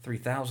Theater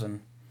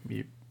 3000.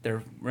 Yep.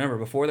 Remember,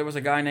 before there was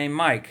a guy named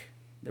Mike,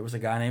 there was a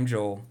guy named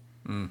Joel.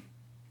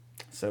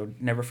 So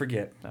never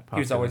forget. He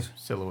was always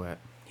silhouette.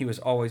 He was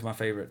always my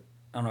favorite.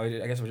 I don't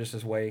know. I guess it was just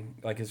his way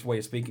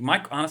of speaking.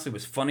 Mike honestly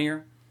was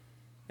funnier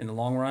in the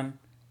long run.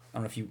 I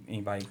don't know if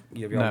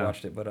either of y'all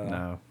watched it, but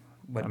no.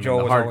 But the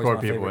Joel was always my hardcore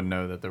people favorite. would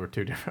know that there were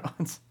two different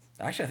ones.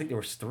 Actually, I think there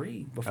was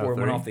 3 before it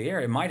went off the air.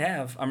 It might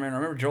have. I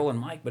remember Joel and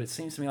Mike, but it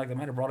seems to me like they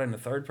might have brought in a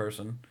third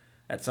person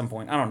at some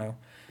point. I don't know.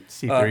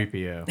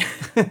 C-3PO.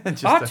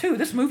 R2,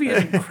 this movie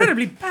is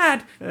incredibly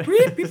bad. Yeah,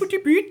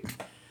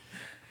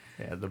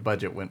 the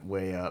budget went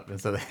way up,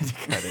 and so they had to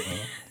cut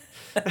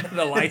it.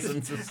 The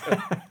licenses.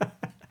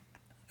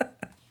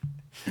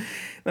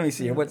 Let me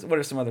see here. What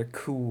are some other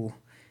cool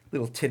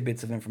little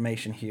tidbits of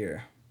information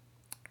here?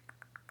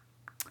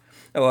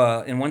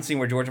 Oh, in one scene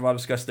where George and Bob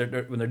discuss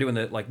when they're doing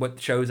what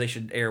shows they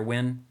should air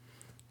when,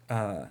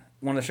 one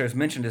of the shows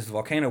mentioned is the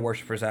Volcano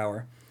Worshippers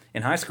Hour.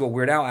 In high school,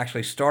 Weird Al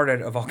actually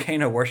started a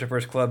Volcano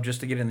Worshippers Club just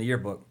to get in the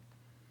yearbook.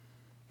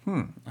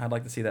 I'd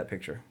like to see that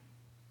picture.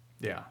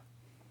 Yeah.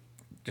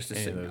 Just to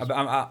see.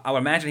 I would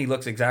imagine he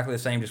looks exactly the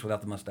same, just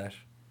without the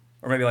mustache,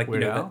 or maybe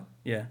Weird Al?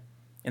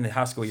 in the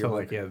high school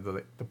yearbook.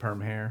 So the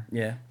perm hair.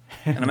 Yeah,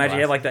 and imagine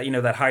he had like that,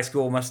 that high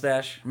school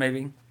mustache,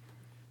 maybe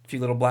a few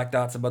little black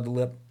dots above the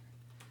lip.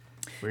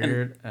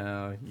 Weird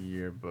Al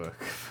yearbook.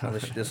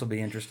 This will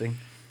be interesting.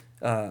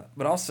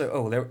 But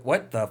also,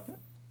 what the?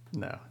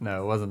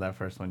 No, it wasn't that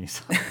first one you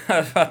saw. I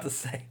was about to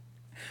say.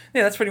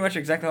 Yeah, that's pretty much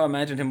exactly how I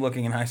imagined him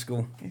looking in high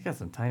school. He's got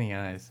some tiny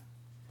eyes.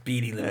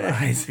 Beady little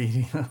eyes.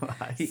 Beady little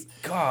eyes.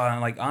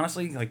 God,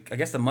 honestly, I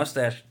guess the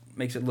mustache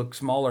makes it look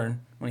smaller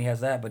when he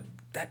has that, but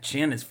that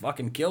chin is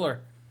fucking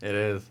killer. It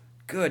is.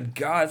 Good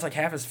God, it's like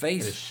half his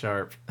face. It's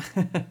sharp.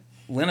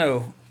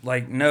 Leno,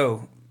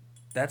 no,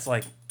 that's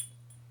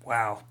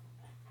wow.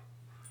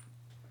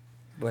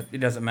 But it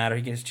doesn't matter.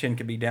 His chin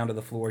could be down to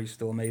the floor. He's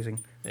still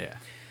amazing.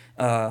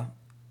 Yeah.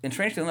 And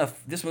strangely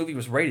enough, this movie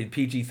was rated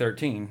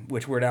PG-13,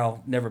 which Weird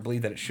Al never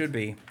believed that it should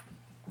be.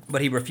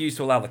 But he refused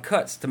to allow the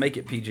cuts to make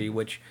it PG,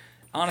 which,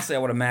 honestly, I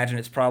would imagine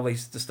it's probably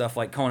the stuff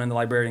like Conan the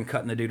Librarian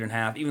cutting the dude in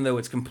half, even though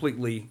it's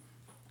completely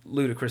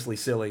ludicrously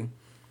silly.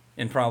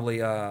 And probably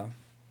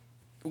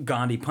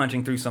Gandhi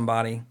punching through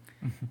somebody.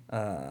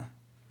 I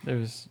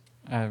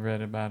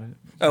read about it.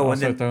 Oh, also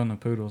and then throwing the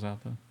poodles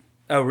out there.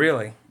 Oh,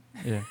 really?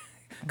 Yeah.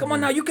 Come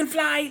on now, you can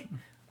fly.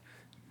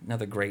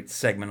 Another great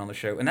segment on the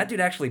show, and that dude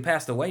actually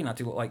passed away not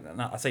too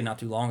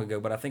long ago,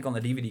 but I think on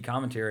the DVD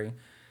commentary,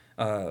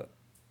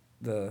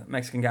 the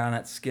Mexican guy in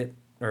that skit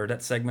or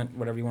that segment,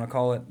 whatever you want to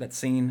call it, that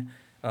scene,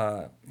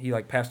 he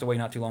passed away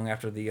not too long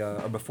after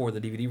or before the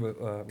DVD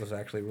was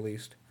actually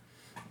released.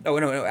 Oh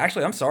no,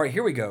 actually, I'm sorry.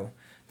 Here we go.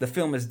 The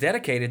film is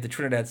dedicated to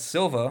Trinidad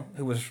Silva,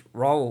 who was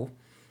Raul,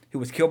 who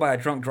was killed by a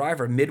drunk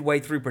driver midway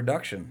through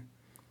production.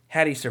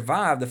 Had he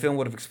survived, the film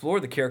would have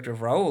explored the character of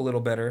Raul a little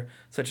better,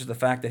 such as the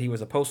fact that he was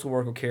a postal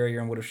worker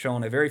carrier, and would have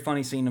shown a very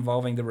funny scene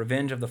involving the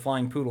revenge of the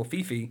flying poodle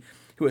Fifi,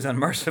 who was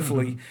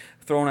unmercifully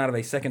thrown out of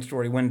a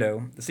second-story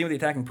window. The scene with the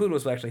attacking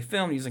poodles was actually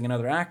filmed using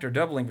another actor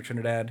doubling for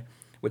Trinidad,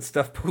 with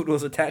stuffed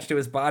poodles attached to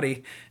his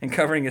body and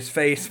covering his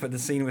face, but the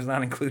scene was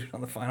not included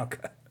on the final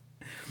cut.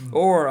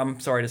 Or, I'm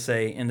sorry to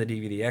say, in the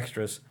DVD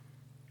extras.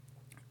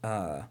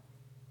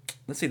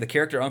 Let's see, the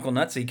character Uncle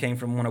Nutsy came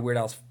from one of Weird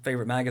Al's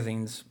favorite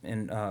magazines,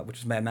 which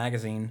is Mad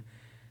Magazine,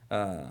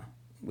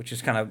 which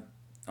is kind of,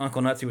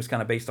 Uncle Nutsy was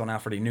kind of based on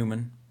Alfred E.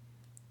 Newman.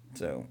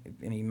 So,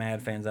 any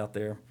Mad fans out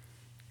there,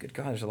 good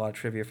God, there's a lot of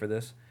trivia for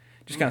this.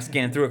 Just kind of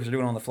scanning through it because they're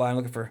doing it on the fly and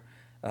looking for...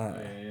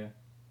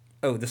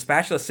 Oh, the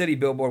Spatula City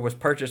billboard was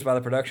purchased by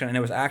the production, and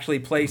it was actually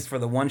placed for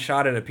the one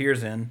shot it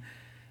appears in.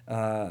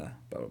 Blah,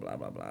 blah, blah,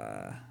 blah,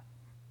 blah.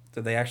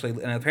 So they actually...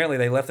 And apparently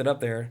they left it up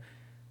there.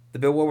 The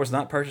billboard was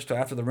not purchased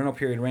until after the rental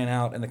period ran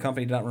out, and the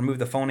company did not remove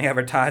the phony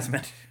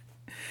advertisement.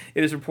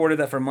 It is reported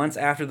that for months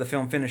after the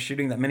film finished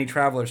shooting, that many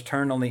travelers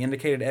turned on the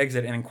indicated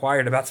exit and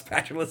inquired about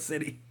Spatula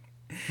City.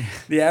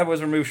 The ad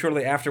was removed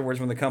shortly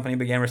afterwards when the company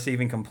began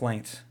receiving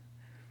complaints.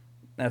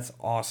 That's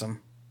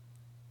awesome.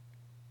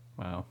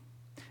 Wow.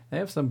 They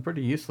have some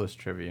pretty useless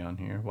trivia on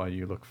here while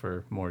you look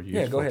for more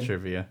useful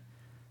trivia.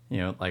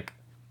 Like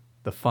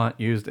the font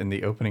used in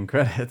the opening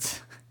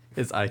credits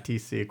is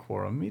ITC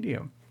Quorum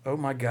Medium. Oh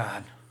my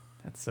God.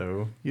 That's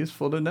so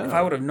useful to know. If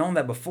I would have known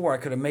that before, I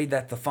could have made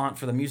that the font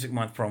for the Music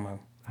Month promo.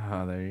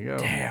 Oh, there you go.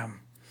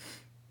 Damn.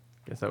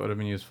 Guess that would have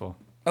been useful.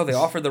 Oh, they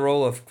offered the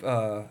role of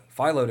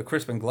Philo to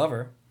Crispin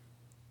Glover,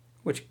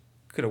 which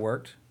could have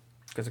worked.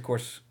 Because, of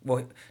course,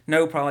 well,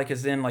 no, probably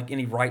because then, like,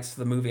 any rights to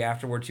the movie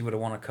afterwards, you would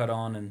have want to cut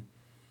on, and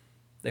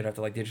they'd have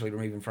to, like, digitally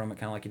remove him from it,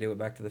 kind of like you do with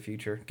Back to the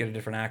Future. Get a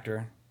different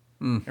actor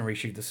and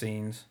reshoot the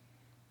scenes.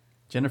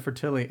 Jennifer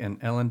Tilly and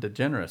Ellen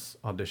DeGeneres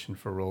auditioned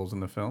for roles in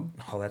the film.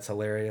 Oh, that's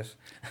hilarious.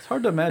 It's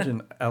hard to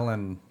imagine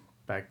Ellen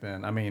back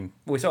then. I mean,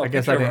 We saw a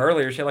picture of her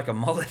earlier. She had, like, a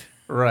mullet.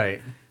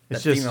 Right.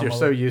 It's just you're mullet.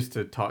 so used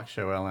to talk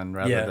show Ellen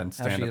rather than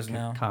how she is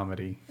now. stand-up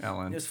comedy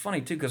Ellen. It's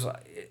funny, too, because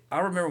I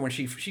remember when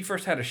she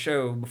first had a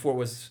show before it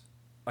was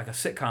like a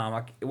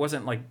sitcom. It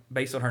wasn't like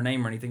based on her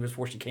name or anything. It was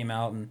before she came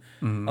out and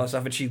all that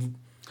stuff. But she,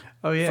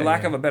 for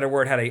lack of a better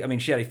word,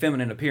 she had a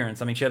feminine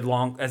appearance. I mean, she had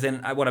long, as in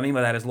what I mean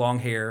by that is long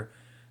hair.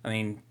 I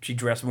mean, she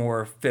dressed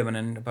more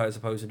feminine as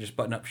opposed to just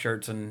button-up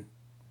shirts and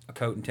a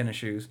coat and tennis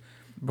shoes.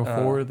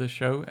 Before the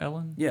show,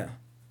 Ellen? Yeah.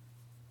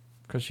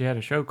 Because she had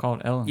a show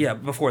called Ellen. Yeah,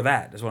 before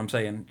that is what I'm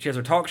saying. She has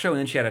her talk show, and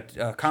then she had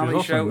a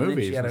comedy show, and then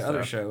she had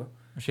another show.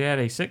 She had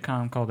a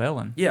sitcom called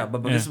Ellen. Yeah,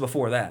 but this is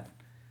before that.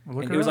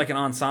 Well, it was like an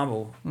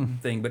ensemble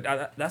thing, but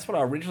that's what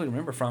I originally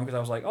remember from, because I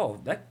was like, oh,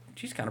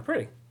 she's kind of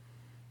pretty,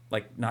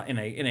 like not in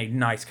a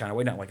nice kind of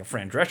way, not like a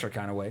Fran Drescher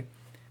kind of way,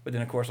 but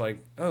then of course like,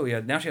 oh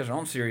yeah, now she has her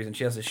own series and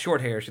she has this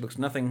short hair. She looks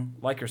nothing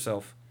like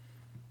herself.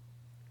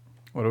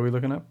 What are we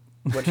looking up?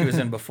 What she was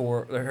in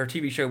before her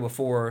TV show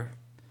before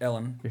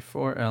Ellen.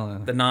 Before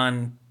Ellen.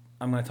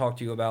 I'm going to talk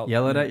to you about.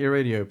 Yell it at your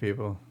radio,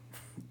 people.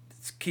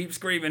 Keep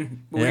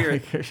screaming. We'll hear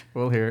it.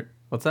 We'll hear it.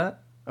 What's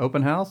that?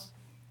 Open House?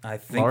 I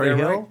think Laurie they're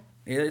Hill? right.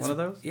 Yeah, one of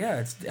those?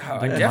 Yeah,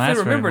 I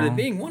definitely remember it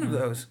being one of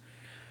those.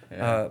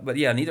 Yeah. But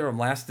yeah, neither of them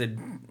lasted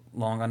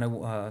long. I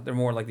know they're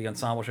more like the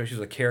ensemble show. She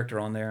was a character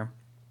on there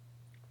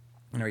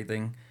and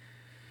everything.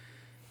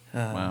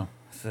 Wow.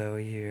 So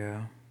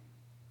yeah.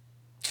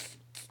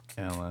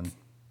 Ellen.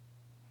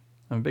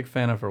 I'm a big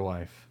fan of her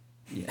wife.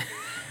 Yeah.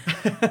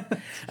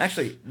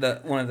 Actually,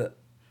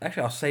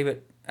 I'll save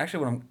it.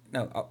 Actually,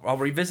 I'll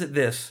revisit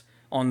this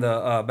on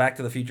the Back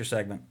to the Future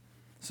segment.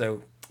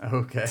 So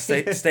okay,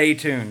 stay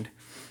tuned.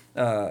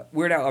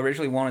 Weird Al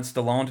originally wanted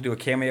Stallone to do a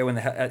cameo in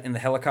the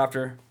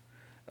helicopter,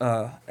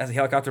 as a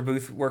helicopter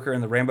booth worker in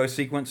the Rambo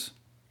sequence,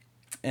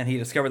 and he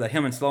discovered that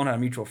him and Stallone had a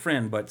mutual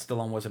friend, but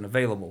Stallone wasn't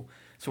available.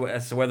 So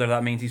as to whether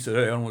that means he said,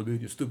 "Hey, I don't want to be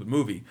in your stupid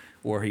movie,"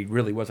 or he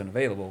really wasn't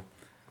available,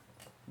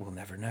 we'll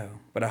never know.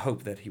 But I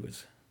hope that he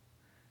was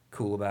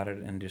cool about it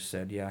and just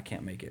said, "Yeah, I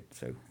can't make it,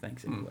 so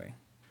thanks anyway."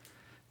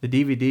 The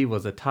DVD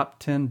was a top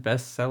 10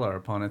 bestseller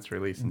upon its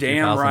release in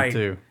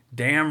 2002.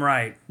 Damn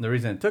right. The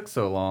reason it took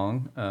so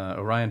long,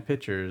 Orion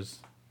Pictures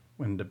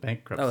went into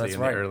bankruptcy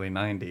the early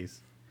 90s.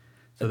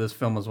 So this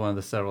film was one of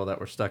the several that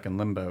were stuck in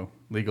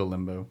legal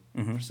limbo,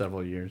 for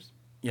several years.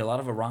 Yeah, a lot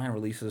of Orion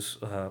releases.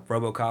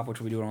 RoboCop, which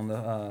we'll be doing on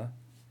the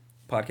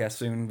podcast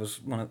soon,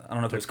 was one of, I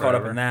don't know if it was caught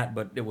up in that,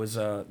 but it was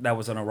that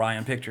was an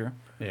Orion picture.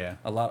 Yeah.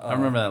 A lot. I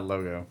remember that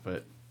logo,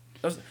 but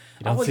I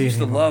always used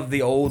to love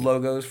the old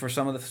logos for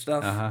some of the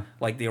stuff.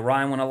 Like the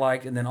Orion one I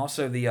liked, and then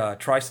also the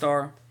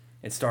TriStar.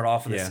 It started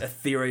off with this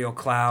ethereal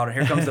cloud, and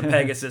here comes the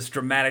Pegasus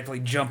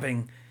dramatically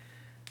jumping.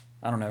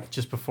 I don't know.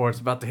 Just before it's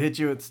about to hit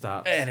you, it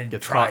stops. And it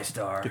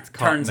TriStar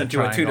turns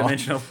into a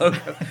two-dimensional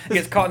logo. It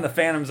gets caught in the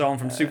Phantom Zone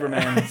from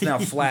Superman. It's now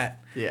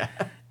flat. Yeah.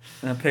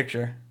 In a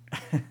picture.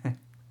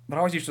 But I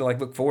always used to like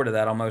look forward to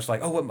that almost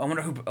like, oh, I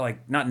wonder who,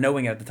 like not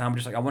knowing it at the time, but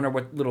just like, I wonder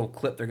what little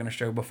clip they're going to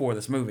show before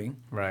this movie.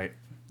 Right.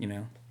 You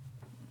know?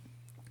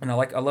 And I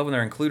love when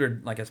they're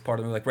included like as part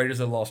of the movie, like Raiders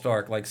of the Lost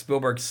Ark. Like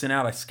Spielberg sent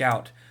out a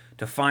scout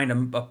to find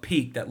a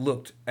peak that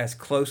looked as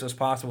close as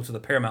possible to the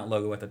Paramount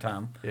logo at the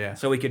time. Yeah.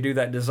 So we could do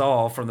that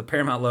dissolve from the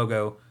Paramount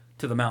logo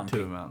to the mountain.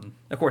 To the mountain.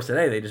 Of course,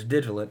 today they just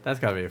digital it. That's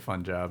got to be a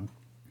fun job.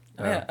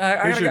 I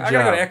gotta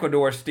go to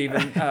Ecuador,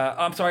 Steven.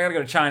 I'm sorry, I gotta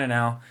go to China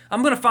now.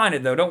 I'm gonna find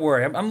it though. Don't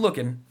worry. I'm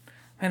looking. I'm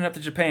heading up to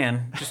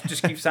Japan.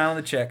 Just keep signing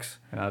the checks.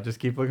 And I'll just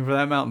keep looking for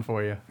that mountain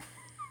for you.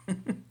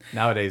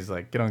 Nowadays,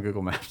 like get on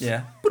Google Maps.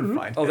 Yeah.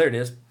 Oh, there it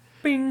is.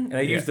 Bing.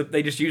 And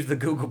they just use the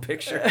Google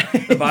picture,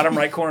 the bottom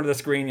right corner of the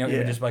screen.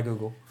 Just by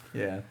Google.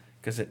 Yeah.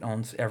 Because it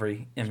owns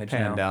every image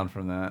Pan now. down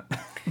from that.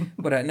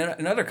 But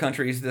in other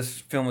countries, this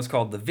film was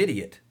called The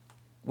Vidiot,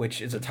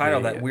 which is a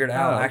title that Weird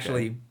Al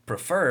actually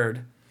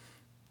preferred.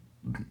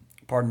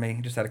 Pardon me,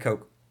 just had a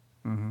Coke.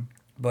 Mm-hmm.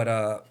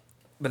 But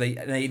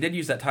they did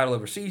use that title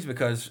overseas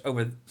because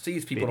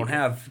overseas people don't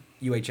have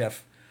UHF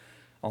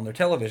on their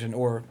television,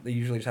 or they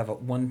usually just have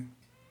one.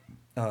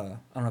 I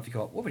don't know if you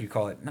call it, what would you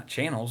call it? Not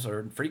channels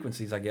or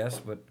frequencies, I guess,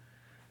 but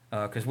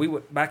because we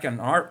would back in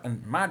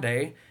my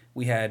day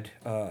we had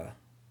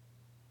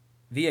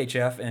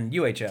VHF and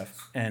UHF,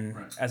 and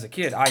as a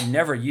kid I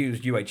never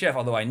used UHF,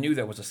 although I knew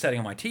there was a setting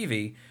on my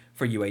TV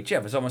for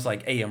UHF. It's almost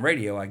like AM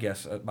radio, I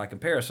guess, by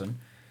comparison.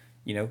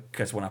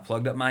 Because when I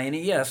plugged up my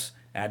NES,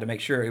 I had to make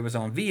sure it was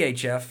on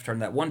VHF, turn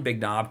that one big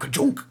knob,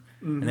 ka-chunk,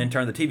 and then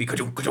turn the TV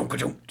ka-chunk, ka-chunk,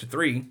 ka-chunk, to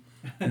 3,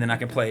 and then I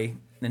can play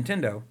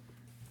Nintendo.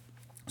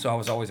 So I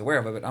was always aware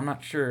of it, but I'm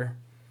not sure.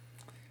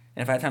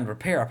 And if I had time to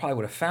prepare, I probably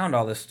would have found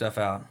all this stuff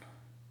out.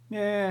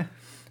 Yeah.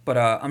 But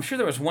I'm sure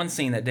there was one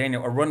scene that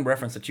Daniel, or one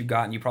reference that you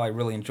got and you probably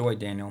really enjoyed,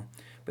 Daniel.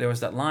 But there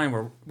was that line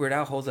where Weird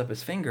Al holds up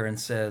his finger and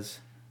says,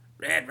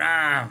 "Red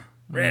rum,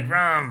 red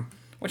rum,"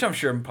 which I'm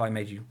sure probably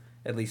made you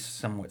at least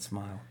somewhat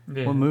smile.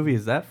 Yeah. What movie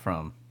is that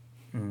from?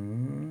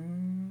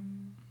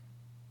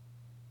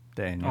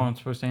 Daniel. Oh, I'm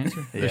supposed to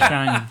answer? The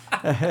Shining.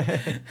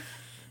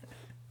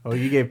 Well,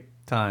 you gave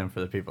time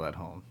for the people at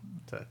home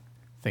to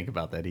think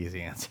about that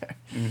easy answer.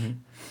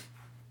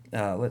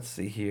 Let's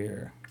see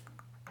here.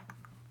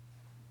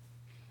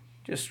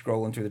 Just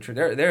scrolling through the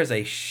trivia. There's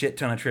a shit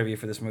ton of trivia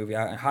for this movie.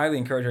 I highly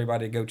encourage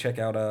everybody to go check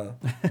out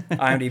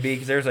IMDb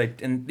because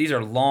and these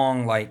are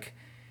long, like,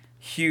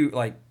 huge,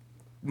 like,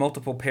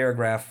 multiple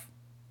paragraph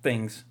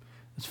things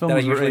This film that I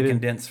was usually rated,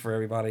 condense for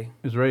everybody.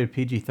 It was rated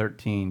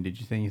PG-13. Did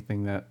you think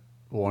anything that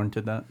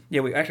warranted that?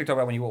 Yeah, we actually talked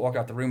about when you walk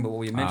out the room, but what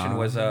we mentioned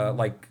was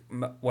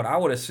what I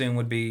would assume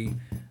would be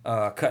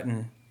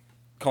cutting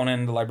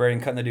Conan the Librarian,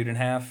 cutting the dude in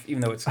half,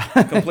 even though it's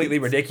completely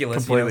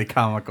ridiculous. Completely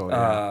comical.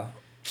 Yeah.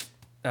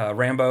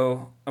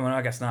 Rambo. I mean,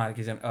 I guess not.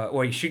 Because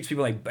he shoots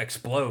people and they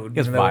explode.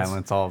 It's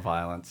violence, all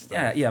violence.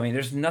 Stuff. Yeah. I mean,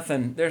 there's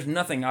nothing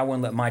I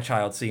wouldn't let my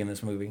child see in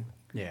this movie.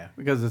 Yeah,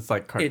 because it's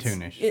like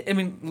cartoonish. I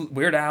mean,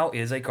 Weird Al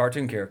is a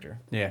cartoon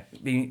character. Yeah,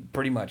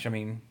 pretty much. I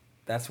mean,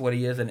 that's what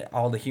he is, and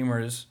all the humor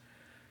is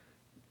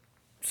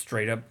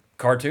straight up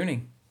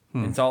cartoony.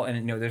 It's all,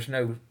 and there's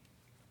no,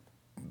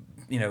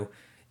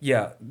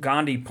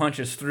 Gandhi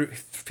punches through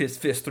his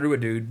fist through a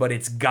dude, but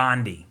it's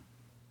Gandhi.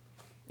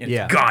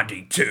 It's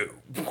Gandhi too.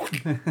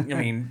 I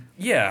mean,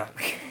 yeah,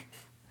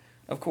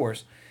 of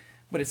course,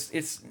 but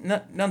it's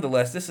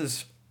nonetheless. This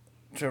is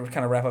to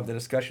kind of wrap up the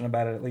discussion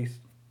about it at least.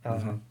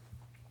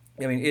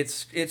 I mean,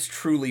 it's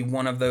truly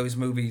one of those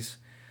movies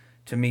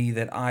to me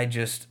that I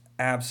just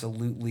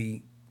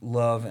absolutely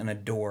love and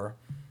adore,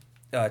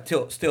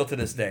 still to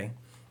this day.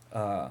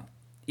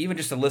 Even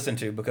just to listen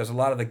to, because a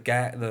lot of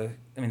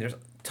there's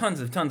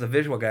tons of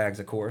visual gags,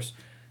 of course,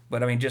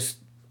 but I mean,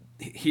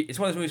 it's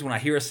one of those movies when I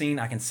hear a scene,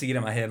 I can see it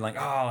in my head, like,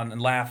 oh,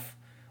 and laugh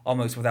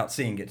almost without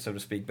seeing it, so to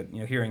speak. But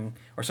hearing,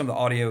 or some of the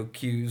audio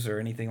cues or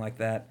anything like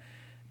that,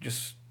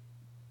 this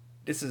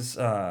is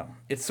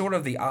it's sort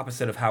of the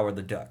opposite of Howard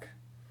the Duck,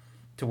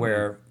 to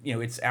where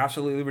it's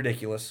absolutely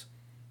ridiculous.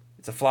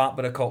 It's a flop,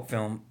 but a cult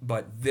film.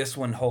 But this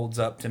one holds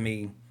up to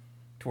me,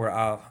 to where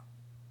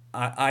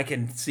I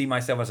can see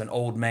myself as an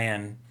old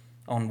man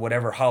on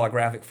whatever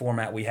holographic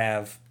format we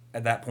have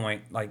at that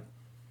point, like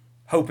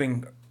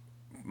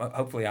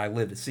hopefully I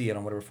live to see it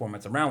on whatever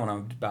format's around when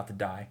I'm about to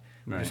die.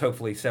 Right. Just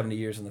hopefully 70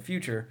 years in the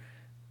future.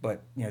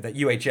 But that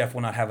UHF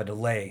will not have a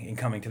delay in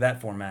coming to that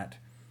format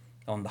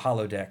on the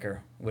holodeck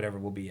or whatever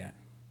we'll be at.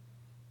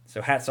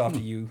 So hats off to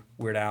you,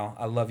 Weird Al.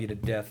 I love you to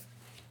death.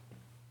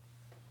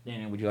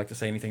 Daniel, would you like to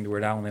say anything to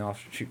Weird Al on the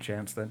offshoot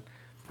chance that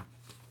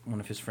one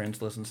of his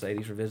friends listens to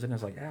 80s Revisited and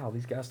is like, Al,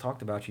 these guys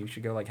talked about you. You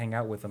should go hang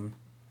out with them.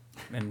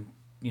 And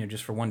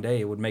just for one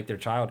day, it would make their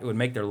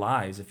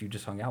lives if you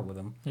just hung out with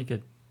them. He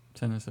could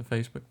send us a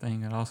Facebook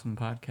thing at Awesome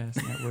Podcast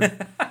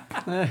Network.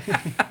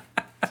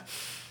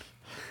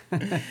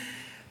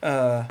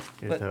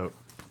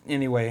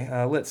 Anyway,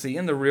 let's see.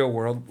 In the real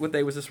world, what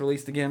day was this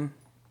released again?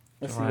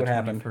 Let's see what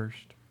happened. 21st.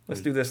 Let's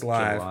do this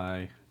live.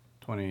 July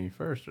 21st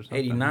or something.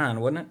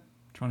 89, wasn't it?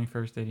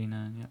 21st,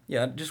 89, yeah.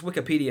 Yeah, just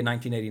Wikipedia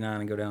 1989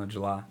 and go down to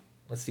July.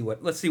 Let's see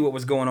what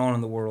was going on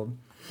in the world.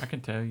 I can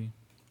tell you.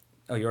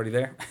 Oh, you're already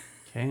there?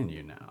 Can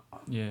you now?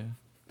 Yeah.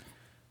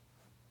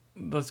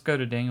 Let's go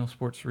to Daniel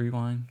Sports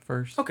Rewind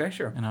first. Okay,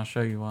 sure. And I'll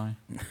show you why.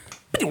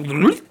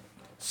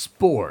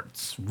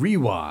 Sports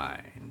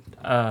Rewind.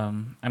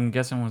 I'm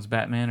guessing it was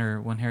Batman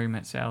or When Harry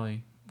Met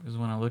Sally. Because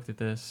when I looked at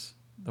this,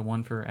 the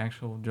one for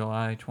actual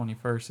July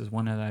 21st is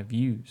one that I've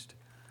used.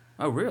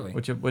 Oh, really?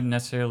 Which it wouldn't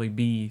necessarily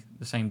be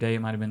the same day. It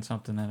might have been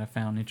something that I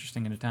found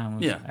interesting at the time.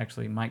 It was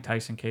actually Mike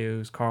Tyson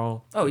KO's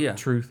Carl. Oh, yeah.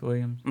 Truth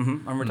Williams.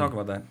 Mm-hmm. I remember talking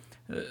about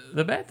that.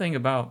 The bad thing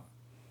about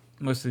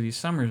most of these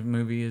summer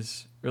movies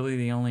is really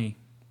the only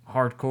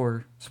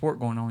hardcore sport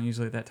going on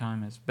usually at that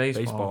time is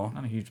baseball. I'm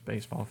not a huge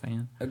baseball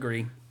fan.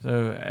 Agree.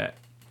 So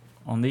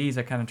on these,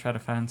 I kind of try to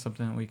find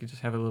something that we could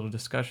just have a little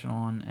discussion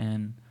on.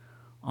 And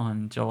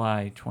on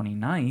July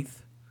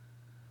 29th,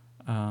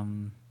 a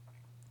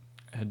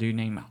dude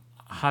named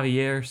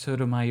Javier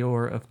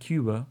Sotomayor of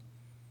Cuba,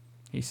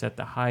 he set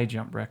the high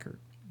jump record,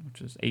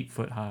 which is 8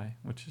 foot high,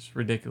 which is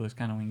ridiculous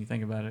kind of when you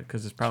think about it,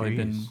 because it's probably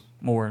been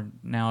more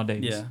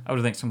nowadays. Yeah. I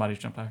would think somebody's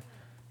jumped higher.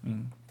 I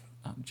mean,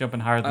 jumping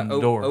higher than the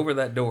door. Over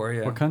that door,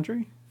 yeah. What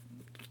country?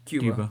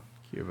 Cuba.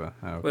 Cuba.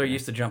 Oh, okay. Well, they're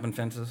used to jumping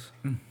fences.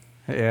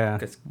 Yeah.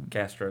 Because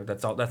Castro.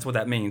 That's all. That's what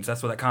that means.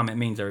 That's what that comment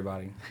means,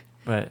 everybody.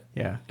 But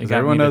yeah, because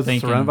everyone knows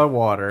it's surrounded by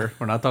water.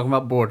 We're not talking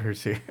about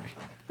borders here.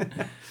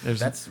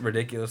 That's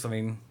ridiculous. I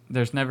mean,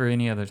 there's never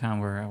any other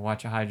time where I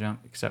watch a high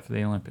jump except for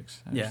the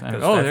Olympics. Yeah.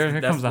 Here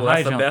comes the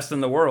high jump. That's the best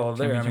in the world.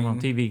 There, I mean, on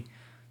TV.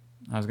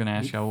 I was going to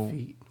ask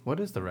you. What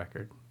is the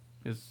record?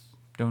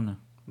 Don't know.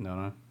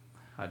 No.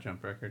 High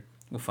jump record.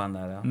 We'll find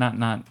that out.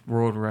 Not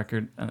world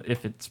record.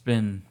 If it's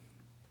been,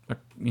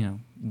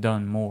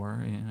 done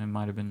more, it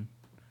might have been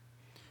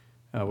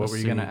What were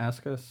you going to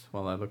ask us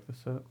while I look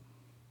this up?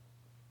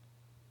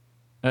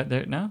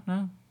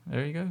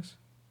 There he goes.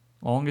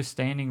 Longest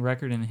standing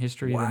record in the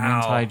history of the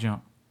men's high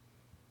jump.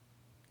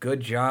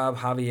 Good job,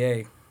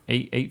 Javier.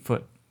 8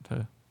 foot.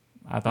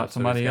 I thought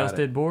somebody else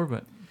did more,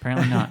 but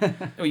apparently not.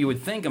 Well, you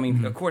would think, I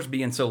mean, of course,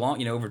 being so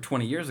long, over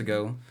 20 years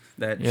ago,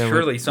 that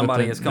surely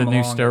somebody has come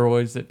along. The new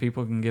steroids that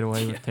people can get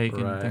away with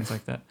taking and things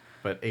like that.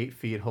 But 8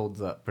 feet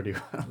holds up pretty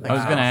well. I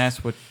was going to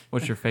ask,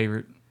 what's your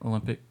favorite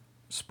Olympic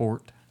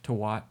sport to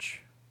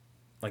watch?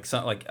 Like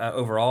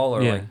overall,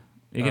 or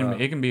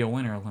it can be a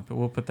Winter Olympic.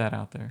 We'll put that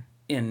out there.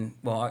 In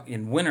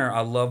winter,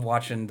 I love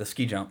watching the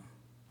ski jump.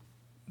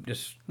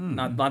 Just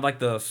not like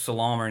the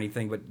slalom or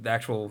anything, but the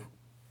actual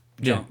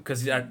jump,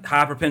 because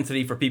high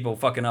propensity for people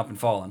fucking up and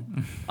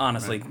falling.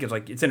 Honestly, because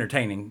it's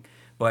entertaining.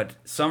 But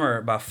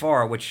summer by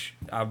far, which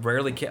I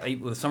rarely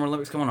with the Summer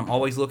Olympics coming on, I'm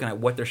always looking at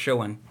what they're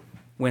showing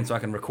so I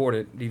can record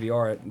it,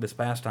 DVR it. This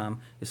past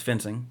time is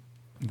fencing.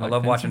 I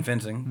love watching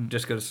fencing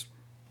just because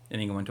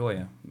Inigo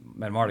Montoya,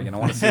 Matt Mardigan. I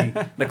want to see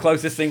the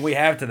closest thing we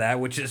have to that,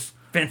 which is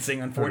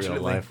fencing, unfortunately.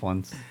 Real life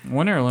ones.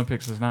 Winter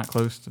Olympics is not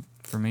close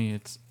for me.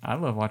 I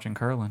love watching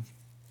curling.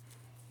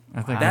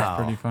 I think that's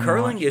pretty fun.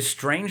 Curling is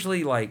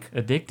strangely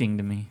addicting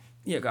to me.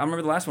 Yeah, I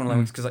remember the last one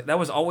Olympics because that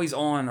was always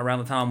on around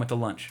the time I went to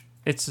lunch.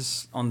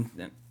 It's on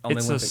the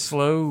Olympics. A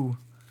slow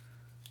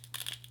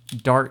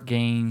dart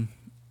game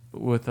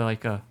with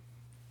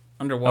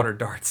underwater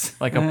darts,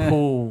 like a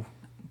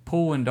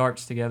pool and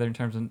darts together in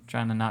terms of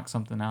trying to knock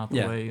something out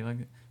the way, like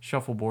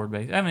shuffleboard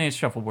base. I mean, it's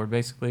shuffleboard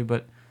basically,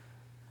 but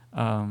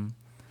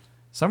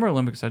Summer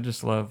Olympics I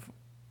just love.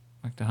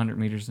 Like the 100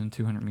 meters and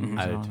 200 meters.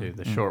 I do too.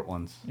 The short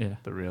ones. Yeah.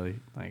 The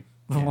really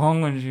the long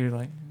ones. You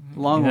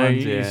long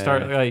ones. You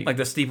start like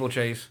the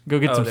steeplechase. Go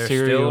get some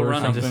cereal or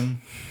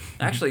something.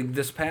 Actually,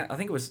 I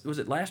think it was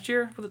it last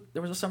year?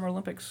 There was a Summer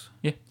Olympics.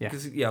 Yeah. I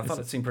thought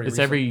it seemed pretty. It's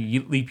recent.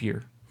 every leap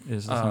year.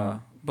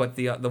 But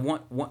the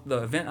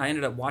event I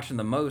ended up watching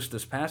the most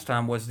this past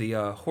time was the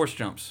horse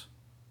jumps,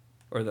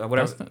 or the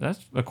whatever.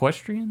 That's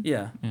equestrian.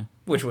 Yeah.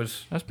 Which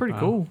was that's pretty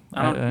cool.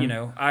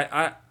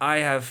 I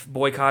have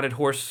boycotted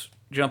horse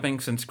jumping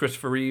since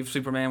Christopher Reeve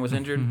Superman was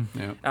injured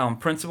on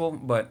principle,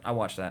 but I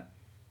watched that.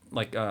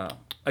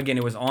 Again,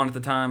 it was on at the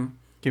time.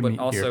 Give me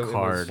your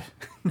card,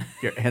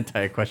 your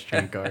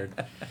anti-equestrian card.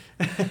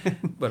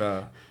 But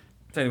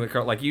so anyway,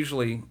 Carl,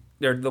 usually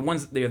they're the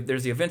ones.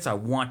 There's the events I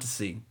want to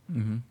see,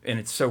 and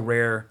it's so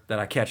rare that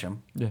I catch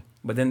them. Yeah.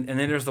 But then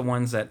there's the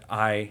ones that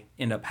I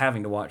end up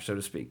having to watch, so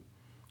to speak,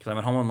 because I'm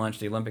at home on lunch.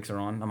 The Olympics are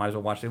on. I might as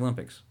well watch the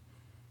Olympics.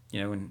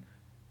 And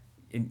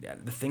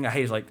the thing I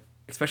hate is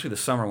especially the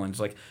summer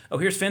ones,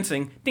 here's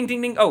fencing, ding,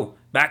 ding, ding,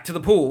 back to the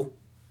pool.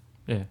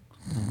 Yeah.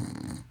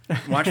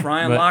 Watch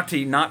Ryan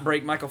Lochte not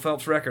break Michael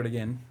Phelps' record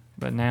again.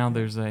 But now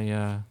there's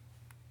they're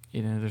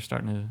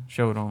starting to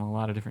show it on a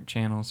lot of different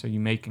channels, so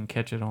you can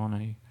catch it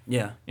on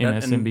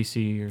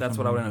MSNBC or that's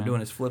what I would end up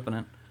doing is flipping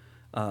it.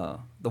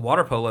 The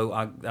water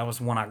polo, that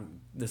was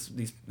one this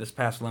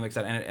past Olympics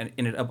that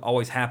ended up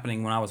always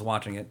happening when I was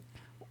watching it.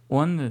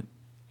 One that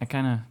I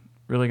kind of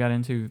really got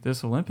into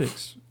this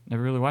Olympics,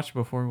 never really watched it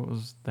before,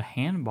 was the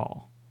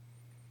handball.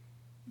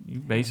 You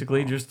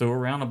basically just throw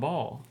around a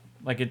ball.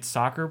 Like it's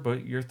soccer,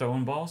 but you're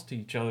throwing balls to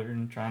each other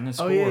and trying to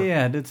score. Oh,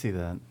 yeah, I did see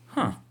that.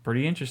 Huh.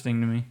 Pretty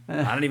interesting to me. I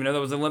didn't even know that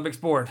was an Olympic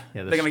sport.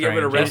 Yeah, they're going to get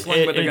rid of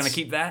wrestling, but they're going to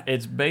keep that?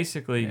 It's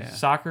basically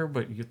soccer,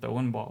 but you're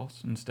throwing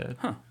balls instead.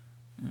 Huh.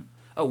 Yeah.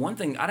 Oh, one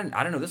thing, I didn't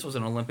know this was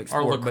an Olympic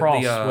sport. Or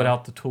lacrosse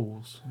without the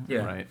tools. Yeah.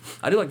 Right.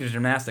 I do like the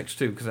gymnastics,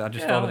 too, because I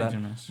just thought of that.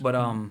 Gymnastics. But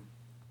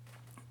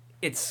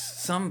it's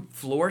some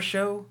floor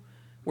show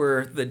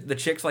where the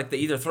chicks, they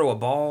either throw a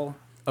ball...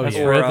 That's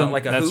or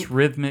that's hoop.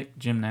 Rhythmic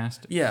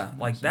gymnastics. Yeah,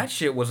 that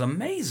shit was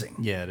amazing.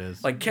 Yeah, it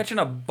is. Catching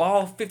a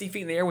ball 50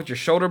 feet in the air with your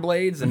shoulder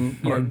blades and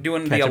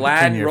doing the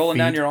Aladdin rolling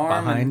down your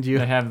arm. Behind you.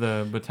 They have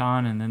the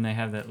baton, and then they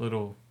have that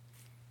little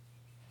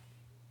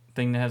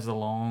thing that has the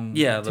long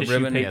the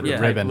ribbon. Paper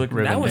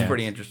ribbon. That was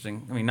pretty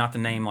interesting. I mean, not to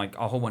name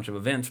a whole bunch of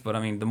events, but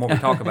I mean, the more we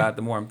talk about it,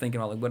 the more I'm thinking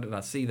about what did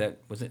I see that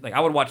was it? I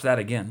would watch that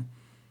again.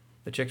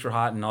 The chicks were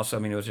hot, and also, I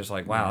mean, it was just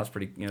wow, that's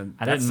pretty.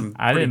 That's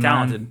pretty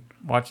talented. Mind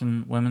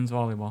watching women's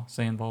volleyball,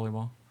 sand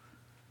volleyball.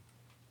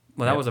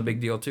 Well, that was a big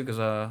deal too, because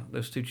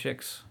those two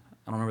chicks,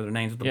 I don't remember their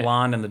names, but the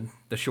blonde and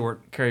the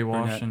short. Kerry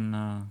Walsh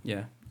and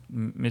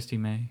Misty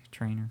May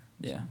Trainer.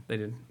 Yeah, they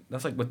did.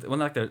 That's wasn't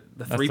the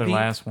that's three-peat? Their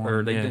last one.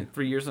 Or they did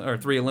 3 years or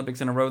 3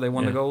 Olympics in a row. They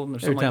won the gold or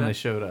something every time they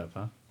showed up,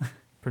 huh?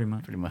 Pretty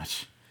much. Pretty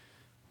much.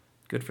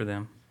 Good for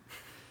them.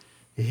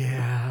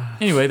 Yeah.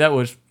 Anyway, that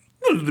was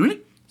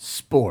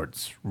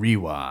Sports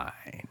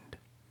Rewind.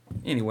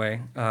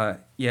 Anyway,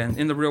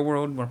 in the real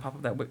world, want to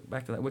pop up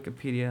back to that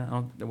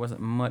Wikipedia. There wasn't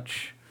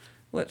much.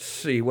 Let's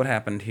see what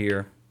happened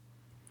here.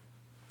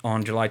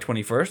 On July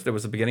 21st, there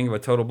was the beginning of a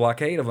total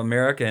blockade of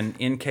America and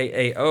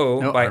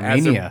NKAO by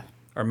Armenia.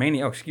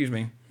 Armenia. Oh, excuse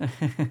me.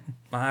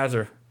 My eyes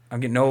I'm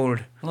getting old.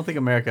 I don't think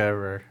America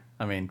ever,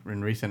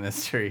 in recent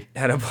history,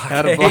 had a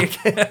blockade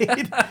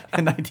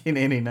in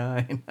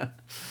 1989.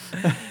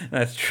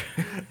 That's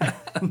true.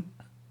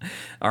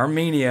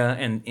 Armenia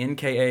and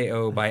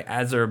NKAO by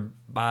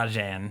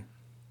Azerbaijan.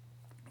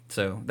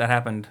 So that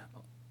happened.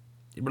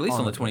 Released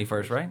on the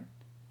 21st, right?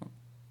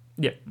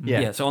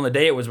 Yeah. So on the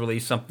day it was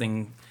released,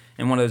 something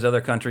in one of those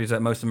other countries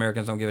that most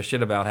Americans don't give a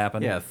shit about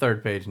happened. Yeah,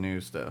 third-page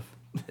news stuff.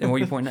 And what are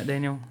you pointing at,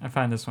 Daniel? I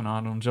find this one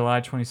odd. On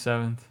July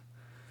 27th,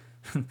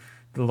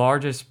 the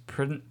largest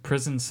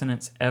prison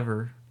sentence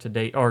ever to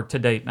date,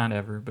 not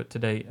ever, but to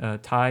date,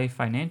 Thai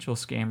financial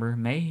scammer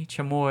May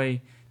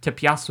Chamoy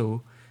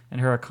Tepiasu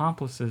and her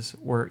accomplices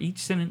were each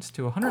sentenced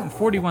to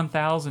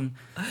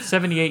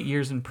 141,078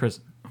 years in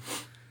prison.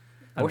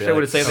 I wish I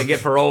would have said they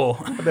get parole.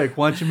 I'd be like,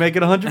 why don't you make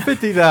it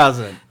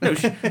 150,000?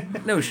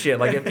 No shit.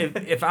 Like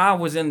if I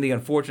was in the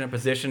unfortunate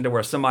position to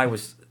where somebody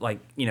was like,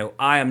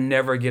 I am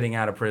never getting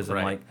out of prison.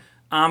 Right. Like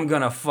I'm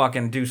gonna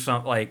fucking do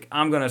something. Like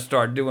I'm gonna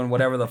start doing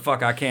whatever the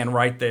fuck I can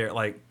right there.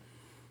 Like,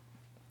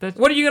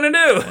 what are you gonna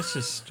do? That's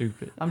just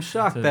stupid. I'm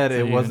shocked that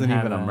it wasn't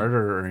even a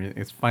murder or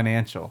anything. It's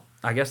financial.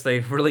 I guess they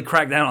really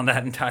cracked down on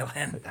that in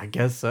Thailand. I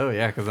guess so,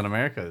 yeah, because in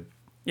America,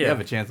 you have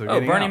a chance of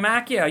getting Bernie out.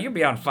 Mac, yeah, you'll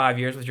be out in 5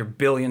 years with your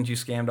billions you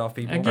scammed off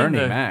people. Again,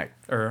 Bernie Mac.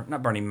 Or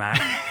not Bernie Mac.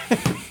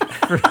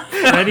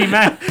 Freddie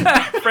Mac.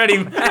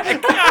 Freddie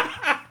Mac.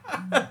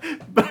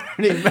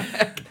 Bernie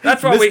Mac.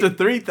 That's why Mr.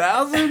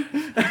 3000?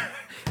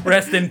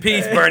 Rest in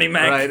peace, Bernie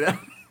Mac. Right.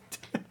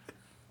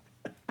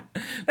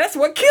 That's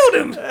what killed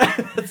him.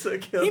 That's what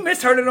killed He him.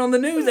 misheard it on the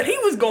news that he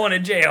was going to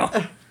jail.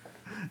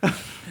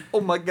 Oh,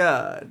 my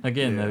God.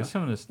 Again, though,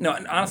 some of this. No,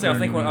 honestly, I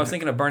was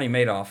thinking of Bernie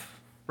Madoff.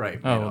 Right.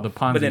 Oh, the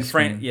Ponzi But then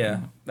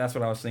scheme. that's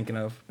what I was thinking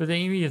of. But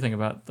then you think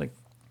about, like,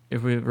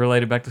 if we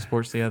relate it back to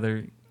sports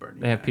together,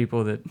 they have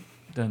people that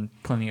done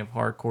plenty of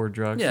hardcore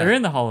drugs. Yeah. They're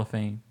in the Hall of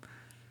Fame.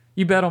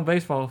 You bet on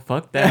baseball,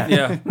 fuck that.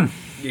 Yeah,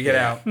 you get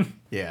out.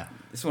 Yeah.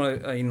 It's one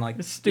of like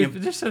It's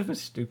stupid. Just so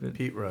stupid.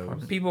 Pete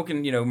Rose. people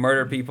can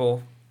murder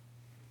people,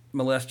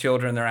 molest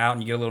children. They're out,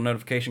 and you get a little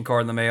notification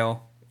card in the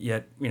mail.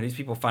 Yet these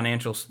people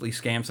financially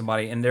scam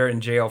somebody, and they're in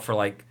jail for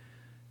like,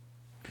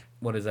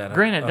 what is that?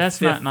 Granted, that's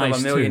not nice,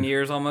 Of a million too.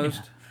 years almost.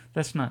 Yeah.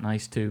 That's not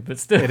nice too, but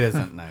still. It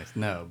isn't nice,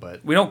 no,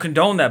 but... We don't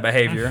condone that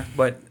behavior,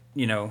 but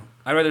I'd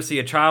rather see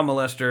a child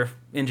molester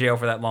in jail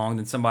for that long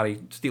than somebody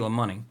stealing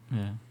money.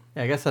 Yeah.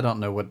 Yeah, I guess I don't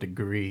know what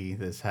degree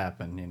this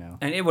happened,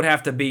 And it would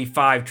have to be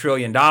 $5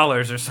 trillion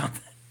or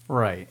something.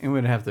 Right. It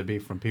would have to be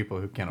from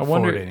people who can't I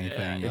afford wonder,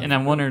 anything. and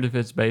I'm wondering if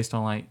it's based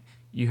on like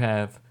you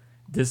have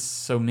this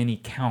so many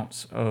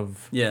counts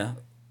of. Yeah.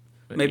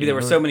 Maybe there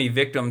were so many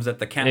victims at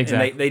the count,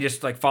 Exactly. and they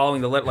just like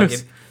following the like.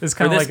 It's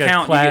kind of like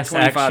count, a class you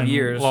get 25 action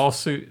years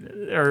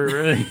lawsuit,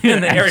 or and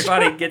then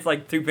everybody gets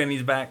like 2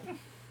 pennies back.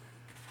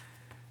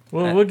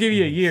 Well, we'll give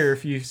you a year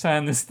if you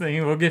sign this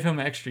thing. We'll give him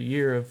an extra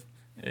year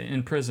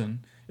in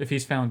prison if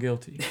he's found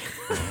guilty.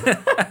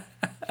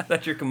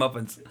 That's your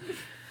comeuppance.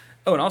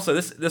 Oh, and also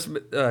this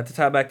to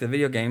tie back to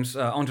video games,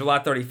 on July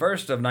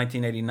 31st of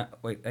 1989,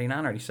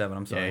 89 or 87,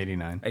 I'm sorry. Yeah,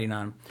 89.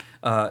 89.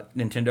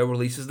 Nintendo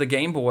releases the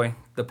Game Boy,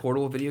 the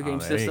portable video game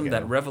there you system go.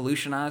 that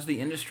revolutionized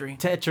the industry.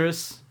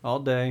 Tetris all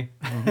day.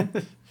 I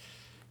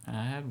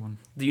had one.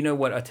 Do you know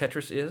what a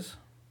Tetris is?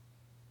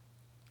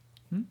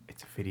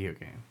 It's a video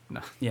game.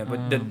 No. Yeah,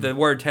 but the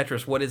word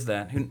Tetris, what is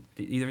that?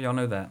 Either of y'all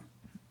know that?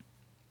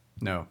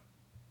 No.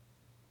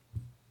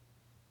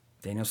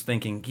 Daniel's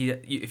thinking.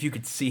 If you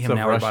could see It's him of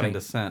now, Russian everybody.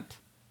 descent,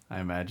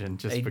 I imagine,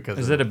 just because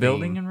Is of it a the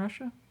building theme. in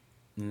Russia?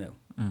 No.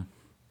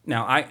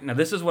 Now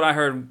this is what I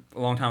heard a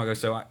long time ago,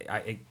 so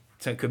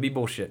so it could be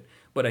bullshit.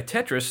 But a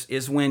Tetris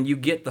is when you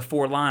get the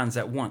 4 lines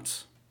at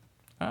once.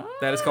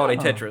 That is called a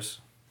Tetris.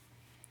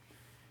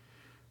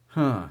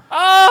 Huh.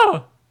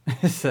 Oh!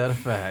 Is that a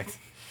fact?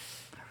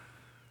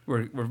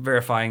 We're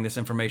verifying this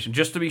information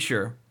just to be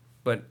sure,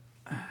 but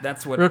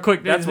that's what. Real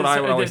quick, that's what I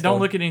would always. Don't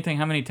told. look at anything.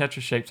 How many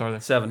Tetris shapes are there?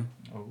 7.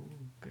 Oh,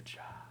 good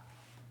job.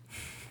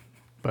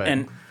 But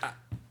And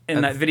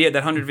in that video, that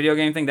 100 video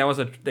game thing,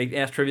 they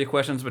asked trivia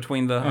questions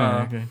between the.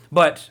 Okay.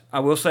 But I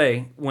will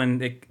say when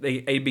they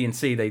A, B, and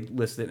C they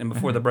listed, and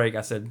before the break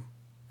I said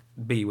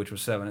B, which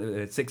was 7.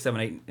 It's 6,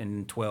 7, 8,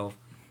 and 12.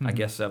 I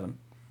guess 7.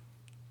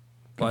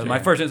 Well, my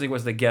first instinct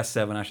was to guess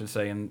 7, I should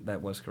say, and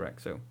that was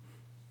correct. So.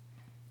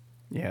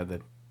 yeah, the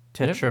good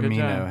Tetramino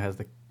job. has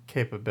the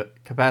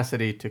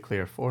capacity to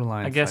clear 4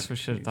 lines. I guess we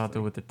should have thought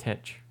that with the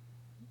Tetch.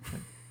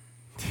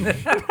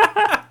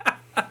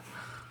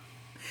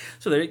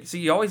 So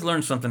you always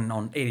learn something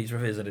on 80s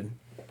Revisited.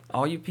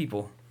 All you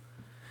people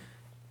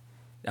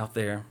out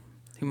there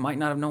who might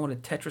not have known what a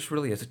Tetris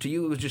really is. To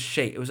you, it was just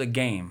shape. It was a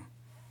game.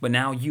 But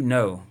now you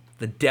know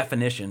the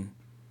definition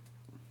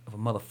of a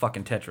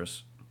motherfucking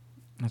Tetris.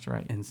 That's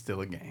right. And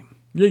still a game.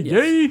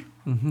 Yay!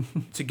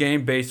 It's a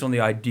game based on the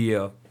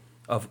idea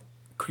of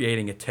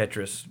creating a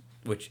Tetris,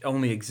 which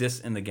only exists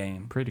in the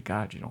game. Pray to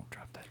God you don't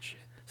drop that shit.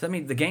 So that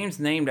means the game's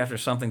named after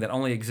something that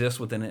only exists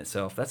within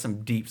itself. That's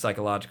some deep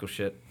psychological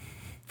shit.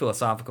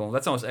 Philosophical.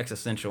 That's almost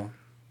existential.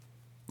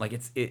 Like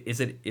is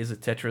a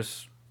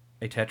Tetris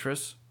a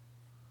Tetris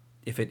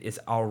if it is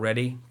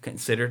already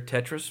considered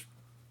Tetris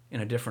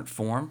in a different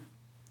form?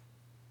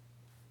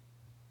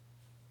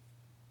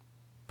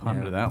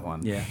 Ponder that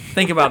one. Yeah.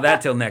 Think about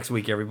that till next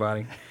week,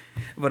 everybody.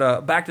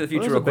 But Back to the Well,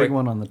 Future there's real a big quick.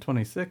 one on the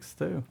 26th,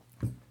 too.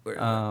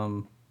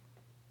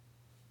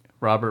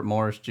 Robert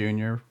Morris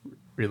Jr.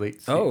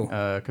 released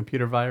a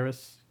computer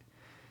virus.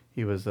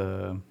 He was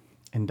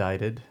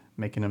indicted,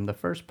 making him the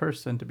first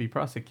person to be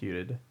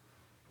prosecuted.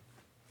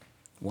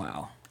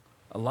 Wow.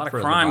 A lot of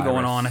crime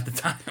going on at the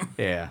time.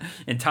 Yeah.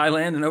 In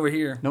Thailand and over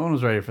here. No one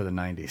was ready for the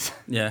 90s.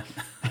 Yeah.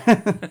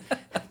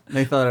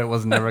 They thought it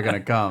was never going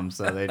to come,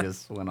 so they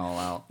just went all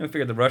out. I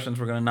figured the Russians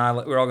were going to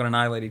annihilate. We're all going to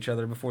annihilate each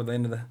other before the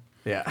end of the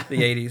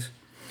 80s.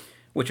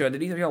 Which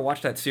did either of y'all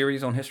watch that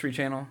series on History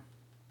Channel?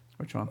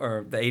 Which one?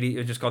 Or the 80s? It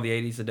was just called the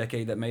 80s, the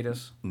decade that made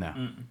us. No.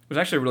 It was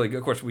actually really good.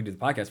 Of course, we did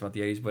the podcast about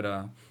the 80s,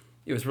 but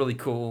it was really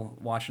cool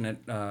watching it.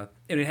 And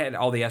it had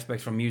all the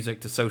aspects from music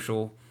to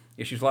social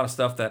issues, a lot of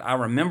stuff that I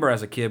remember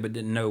as a kid, but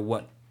didn't know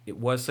what it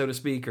was, so to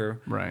speak,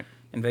 or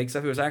in vague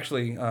stuff. It was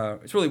actually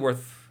it's really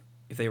worth,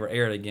 if they were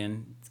aired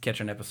again, to catch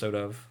an episode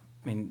of.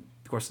 I mean,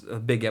 of course, the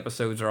big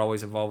episodes are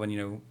always involving, you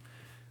know,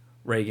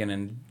 Reagan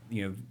and,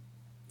 you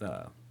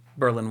know,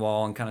 Berlin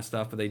Wall and kind of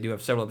stuff, but they do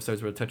have several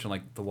episodes where they touch on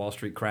like the Wall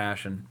Street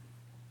crash and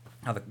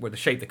how where the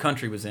shape the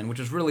country was in, which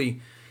is really,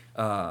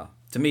 to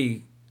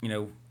me, you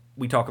know,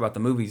 we talk about the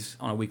movies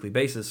on a weekly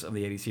basis of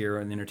the 80s here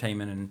and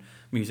entertainment and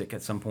music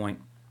at some point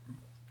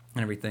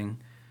and everything.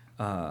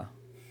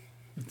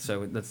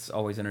 So that's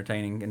always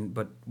entertaining.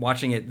 But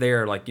watching it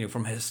there, like, you know,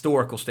 from a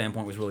historical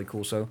standpoint was really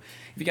cool. So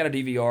if you got a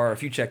DVR,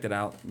 if you checked it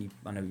out,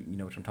 I know you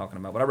know what I'm talking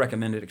about. But I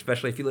recommend it,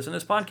 especially if you listen to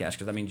this podcast,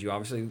 because that means you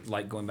obviously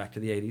like going back to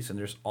the 80s, and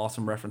there's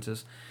awesome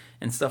references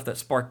and stuff that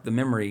sparked the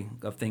memory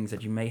of things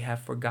that you may have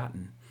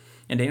forgotten.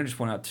 And Daniel just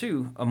pointed out,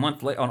 too, a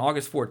month late, on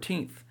August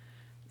 14th,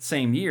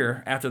 same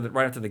year,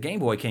 right after the Game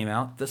Boy came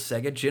out, the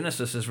Sega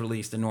Genesis is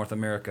released in North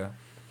America.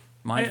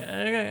 No, go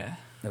ahead.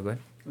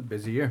 A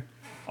busy year.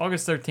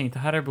 August 13th, a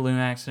hot air balloon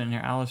accident near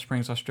Alice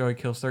Springs, Australia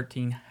kills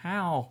 13.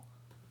 How?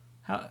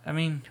 I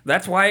mean...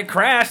 That's why it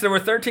crashed. There were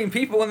 13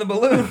 people in the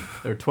balloon.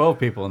 There were 12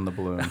 people in the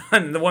balloon.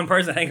 And the one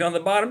person hanging on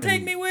the bottom,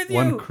 take me with you.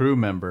 One crew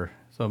member.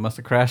 So it must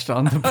have crashed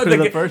on the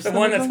person. The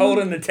one that's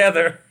holding the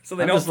tether so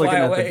they don't fly away.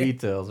 I'm just looking at the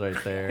details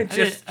right there.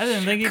 I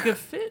didn't think it could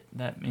fit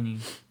that many.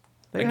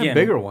 They have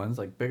bigger ones,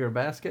 like bigger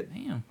basket.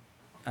 Damn.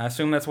 I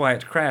assume that's why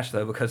it crashed,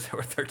 though, because there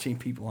were 13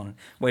 people on it.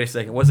 Wait a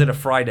second. Was it a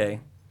Friday?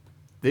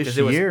 This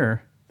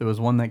year, there was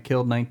one that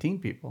killed 19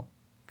 people.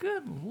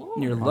 Good Lord.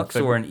 Near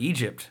Luxor in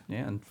Egypt.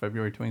 Yeah, on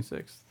February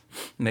 26th.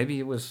 Maybe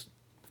it was...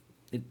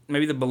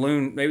 Maybe the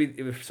balloon... Maybe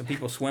it was some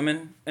people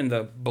swimming, and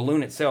the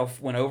balloon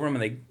itself went over them,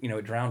 and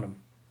it drowned them.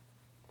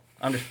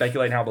 I'm just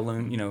speculating how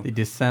balloon, The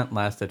descent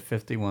lasted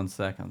 51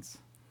 seconds.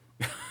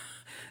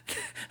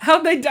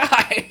 How'd they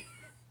die?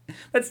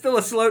 That's still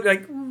a slow...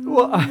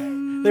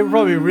 Well, they were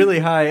probably really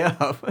high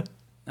up.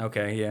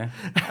 Okay, yeah.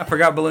 I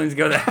forgot balloons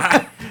go that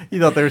high. You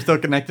thought they were still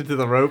connected to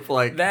the rope?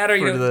 Like that, or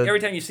every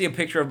time you see a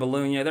picture of a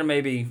balloon, there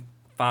may be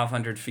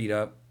 500 feet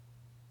up.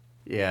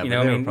 Yeah, but they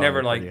were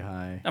never pretty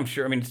high. I'm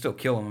sure. It'd still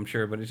kill them, I'm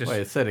sure, but it's just...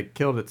 Wait, it said it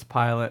killed its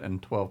pilot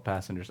and 12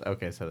 passengers.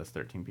 Okay, so that's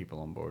 13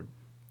 people on board.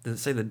 Does it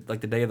say the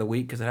day of the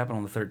week? Because it happened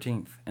on the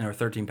 13th, and there were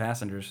 13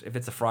 passengers. If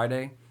it's a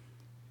Friday,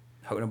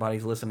 hope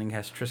nobody's listening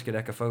has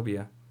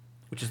triskaidekaphobia,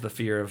 which is the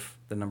fear of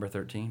the number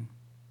 13.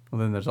 Well,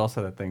 then there's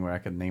also that thing where I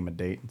could name a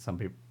date, and some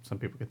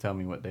people could tell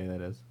me what day that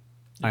is.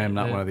 Yeah, I am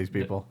not one of these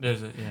people.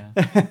 There's it,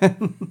 yeah.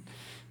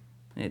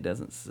 It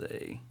doesn't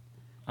say.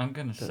 I'm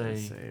gonna say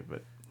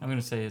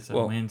it's a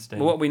Wednesday.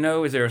 Well, what we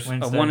know is there's a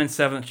 1 in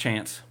 7th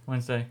chance.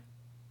 Wednesday.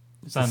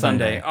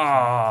 Sunday.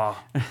 Oh.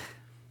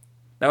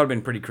 That would have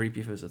been pretty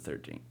creepy if it was a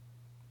 13th.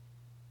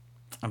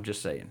 I'm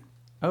just saying.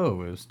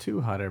 Oh, it was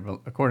 2 hot air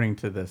balloons. According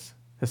to this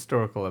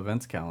historical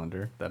events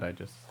calendar that I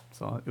just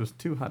saw, it was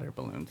 2 hot air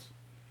balloons.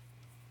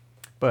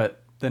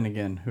 But then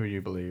again, who do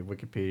you believe?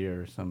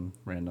 Wikipedia or some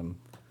random...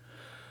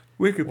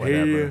 Wikipedia.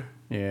 Whatever.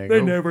 Yeah, they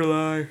never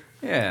lie.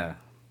 Yeah.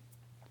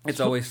 It's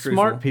always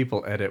truthful. Smart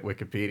people edit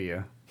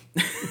Wikipedia.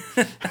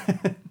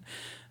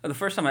 The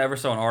first time I ever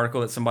saw an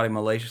article that somebody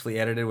maliciously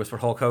edited was for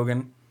Hulk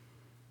Hogan.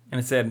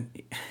 And it said...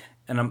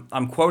 And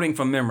I'm quoting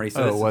from memory.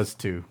 So it was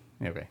 2.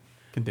 Okay,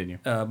 continue.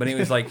 But he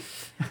was like,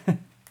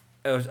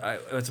 it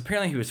was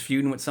apparently he was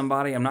feuding with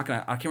somebody. I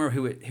can't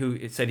remember who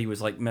it said he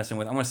was like messing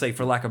with. I'm gonna say,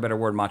 for lack of a better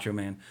word, Macho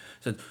Man.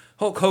 Said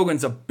Hulk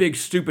Hogan's a big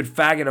stupid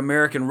faggot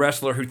American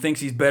wrestler who thinks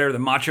he's better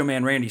than Macho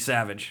Man Randy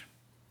Savage.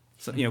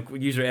 So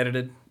user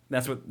edited.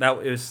 That's what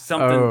that was.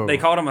 Something they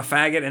called him a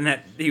faggot, and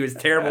that he was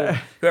terrible.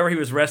 Whoever he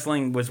was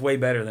wrestling was way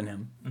better than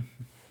him.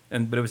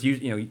 But it was,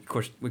 of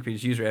course,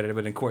 Wikipedia's user edited,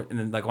 but in court, and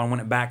then when I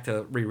went back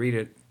to reread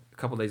it a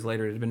couple days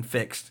later, it had been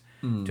fixed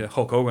to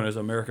Hulk Hogan as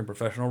an American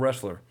professional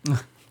wrestler,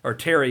 or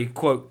Terry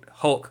quote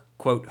Hulk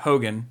quote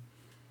Hogan,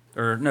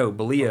 or no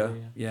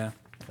Bollea, yeah.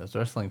 Those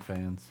wrestling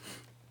fans.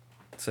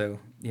 So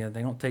yeah,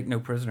 they don't take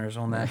no prisoners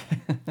on that.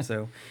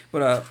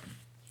 But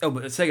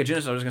Sega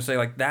Genesis, I was gonna say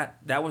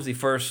that was the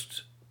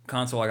first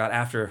console I got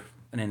after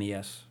an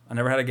NES. I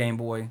never had a Game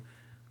Boy,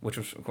 which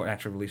was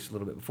actually released a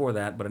little bit before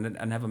that, but I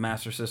didn't have a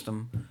Master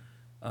System.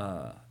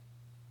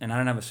 And I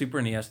didn't have a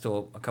Super NES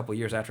till a couple of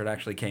years after it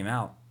actually came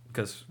out,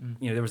 because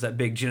there was that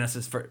big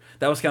Genesis.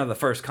 That was kind of the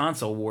first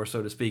console war,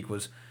 so to speak,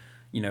 was,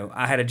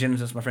 I had a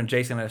Genesis, my friend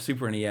Jason had a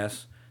Super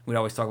NES, we'd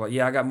always talk about,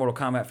 I got Mortal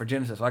Kombat for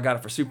Genesis, so I got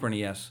it for Super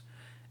NES.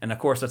 And of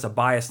course, that's a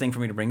biased thing for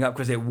me to bring up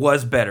because it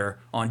was better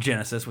on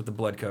Genesis with the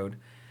blood code,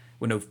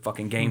 with no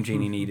fucking Game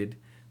Genie needed.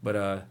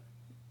 But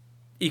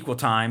equal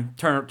time,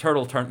 Ninja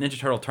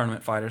Turtle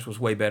Tournament Fighters was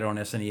way better on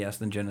SNES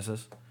than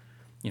Genesis.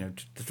 To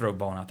throw a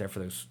bone out there for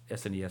those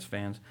SNES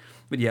fans.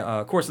 But yeah,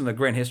 of course, in the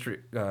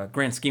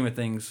grand scheme of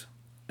things,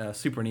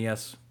 Super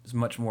NES is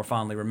much more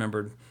fondly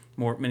remembered.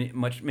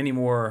 Many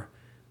more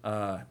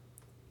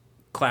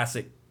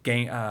classic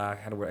game.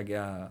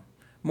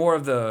 More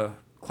of the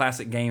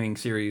classic gaming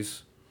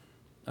series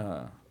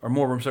are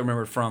more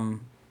remembered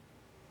from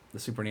the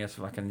Super NES.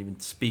 If I can't even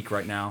speak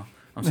right now,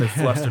 I'm so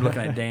flustered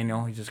looking at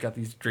Daniel. He's just got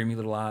these dreamy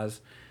little eyes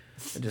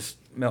that just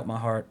melt my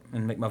heart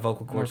and make my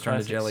vocal cords turn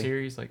to jelly.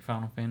 Series like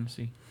Final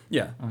Fantasy.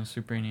 Yeah. On the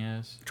Super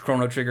NES.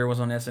 Chrono Trigger was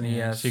on SNES.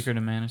 Yeah, Secret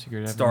of Mana,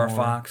 Secret of Star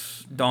Evermore.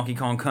 Fox, Donkey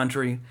Kong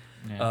Country.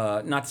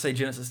 Yeah. Not to say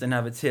Genesis didn't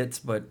have its hits,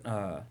 but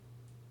there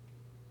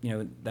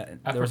was a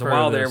prefer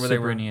while the there where they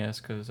were. Super NES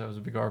because I was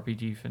a big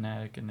RPG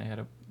fanatic and they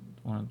had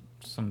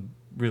some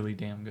really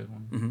damn good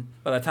ones. Mm-hmm.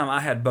 By the time I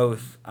had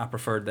both, I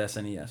preferred the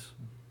SNES.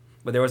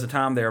 But there was a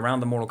time there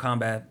around the Mortal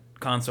Kombat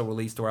console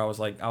release where I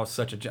was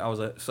such a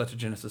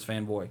Genesis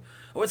fanboy.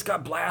 Oh, it's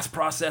got blast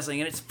processing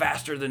and it's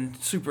faster than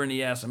Super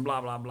NES and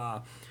blah blah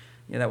blah.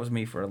 Yeah, that was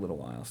me for a little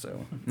while.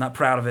 So not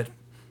proud of it,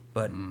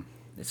 but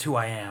it's who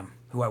I am,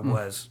 who I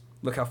was.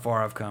 Look how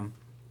far I've come.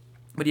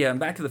 But yeah,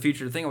 and Back to the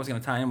Future. The thing I was going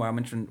to tie in, where I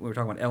mentioned we were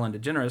talking about Ellen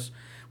DeGeneres,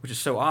 which is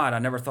so odd. I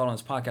never thought on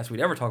this podcast we'd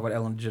ever talk about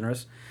Ellen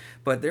DeGeneres.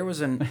 But there's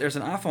an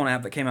iPhone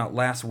app that came out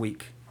last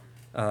week.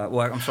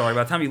 I'm sorry.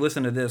 By the time you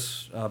listen to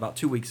this, about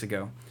 2 weeks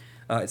ago,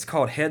 it's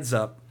called Heads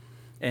Up.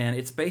 And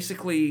it's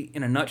basically,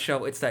 in a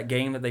nutshell, it's that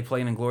game that they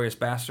play in Inglourious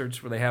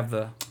Bastards where they have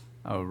the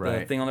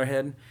thing on their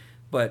head.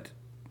 But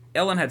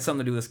Ellen had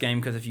something to do with this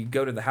game because if you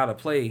go to the How to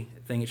Play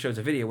thing, it shows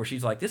a video where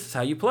she's like, this is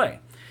how you play.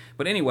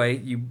 But anyway,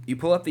 you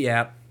pull up the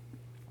app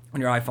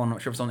on your iPhone. I'm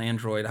not sure if it's on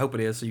Android. I hope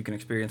it is so you can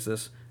experience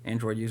this,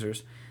 Android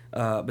users.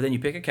 But then you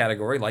pick a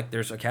category. Like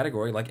there's a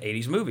category like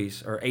 80s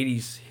movies or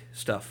 80s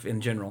stuff in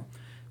general,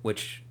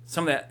 which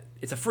some of that,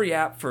 it's a free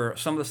app for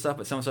some of the stuff,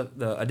 but some of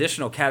the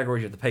additional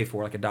categories you have to pay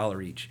for, like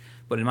 $1 each.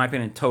 But in my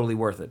opinion, totally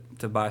worth it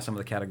to buy some of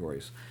the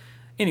categories.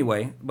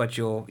 Anyway, but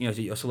you'll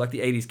select the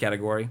 80s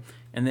category,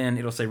 and then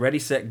it'll say ready,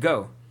 set,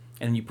 go.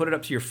 And you put it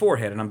up to your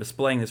forehead, and I'm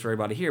displaying this for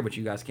everybody here, but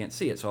you guys can't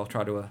see it, so I'll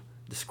try to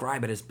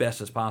describe it as best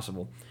as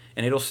possible.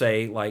 And it'll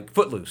say, like,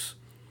 Footloose.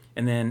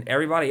 And then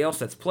everybody else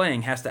that's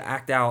playing has to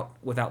act out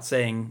without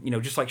saying,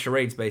 just like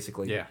charades,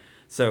 basically. Yeah.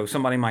 So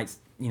somebody might,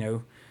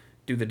 do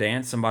the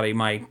dance. Somebody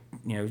might,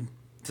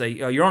 say,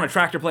 you're on a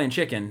tractor playing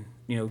chicken,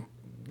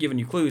 giving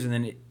you clues, and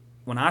then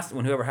when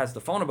whoever has the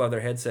phone above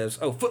their head says,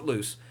 oh,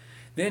 Footloose,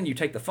 then you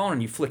take the phone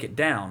and you flick it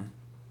down.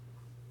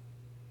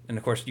 And,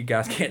 of course, you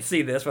guys can't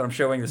see this, but I'm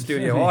showing the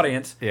studio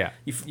audience. Yeah.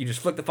 You just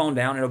flick the phone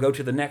down, and it'll go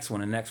to the next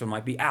one, and the next one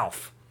might be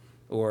Alf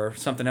or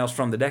something else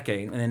from the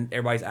decade. And then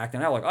everybody's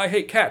acting out like, I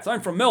hate cats. I'm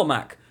from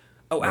Melmac.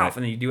 Oh, Alf.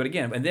 And then you do it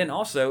again. And then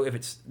also,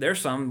 there's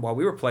some, while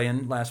we were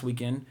playing last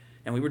weekend,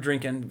 and we were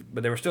drinking,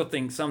 but there were still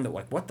some that were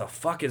like, what the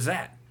fuck is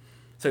that?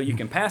 So you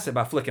can pass it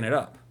by flicking it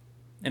up,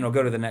 and it'll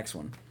go to the next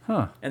one.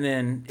 Huh. And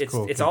then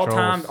it's all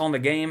timed on the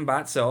game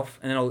by itself,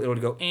 and then it'll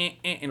go, and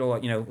it'll,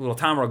 little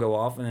timer will go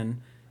off, and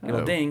then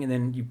it'll ding, and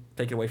then you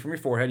take it away from your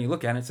forehead, and you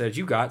look at it, and it says,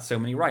 you got so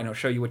many right, and it'll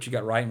show you what you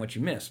got right and what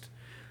you missed.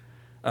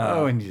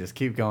 And you just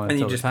keep going. And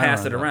you just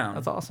pass it around.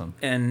 That's awesome.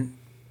 And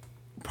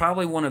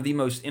probably one of the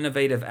most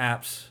innovative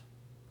apps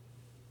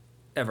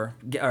ever,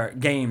 or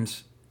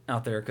games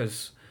out there,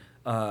 because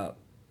a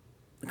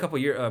couple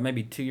years,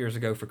 maybe 2 years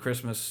ago for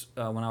Christmas,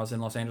 when I was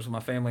in Los Angeles with my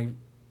family,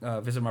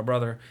 visiting my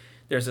brother,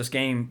 there's this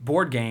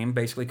board game,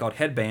 basically called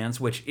Headbands,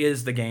 which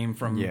is the game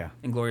from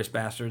Inglourious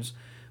Bastards,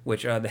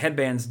 which the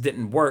headbands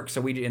didn't work,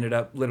 so we ended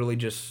up literally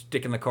just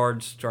sticking the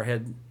cards to our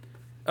head.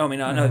 Oh, I mean,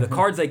 no, the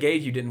cards they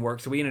gave you didn't work,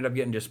 so we ended up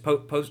getting just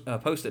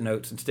Post-it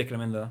notes and sticking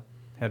them in the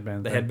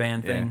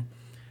headband thing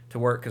to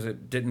work, because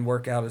it didn't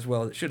work out as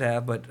well as it should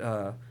have.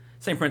 But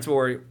same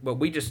principle, but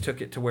we just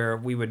took it to where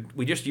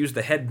we just used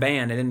the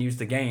headband and didn't use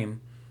the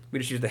game. We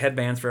just used the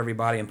headbands for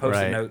everybody and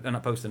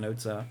not Post-it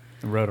notes,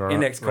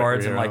 index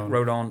cards, and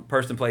wrote on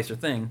person, place, or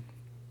thing.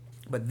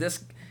 But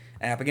this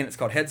app, again, it's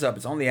called Heads Up.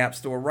 It's on the App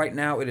Store right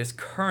now. It is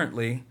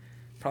currently,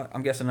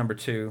 I'm guessing number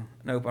 2.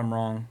 Nope, I'm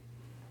wrong.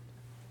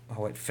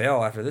 Oh, it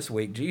fell after this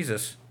week.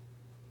 Jesus.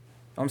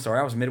 I'm sorry,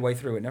 I was midway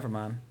through it. Never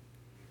mind.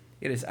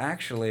 It is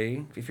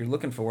actually, if you're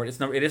looking for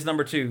it, it is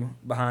number 2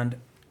 behind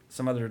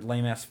some other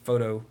lame ass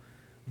photo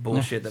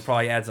bullshit that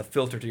probably adds a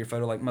filter to your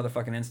photo like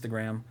motherfucking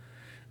Instagram.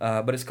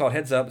 But it's called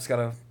Heads Up. It's got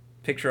a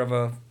picture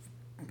of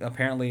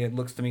apparently it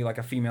looks to me like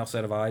a female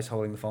set of eyes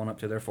holding the phone up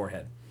to their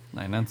forehead.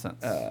 99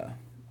 cents.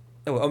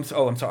 I'm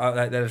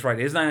sorry. That is right.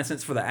 It is 99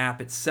 cents for the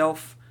app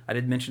itself. I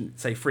did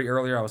say free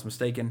earlier. I was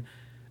mistaken.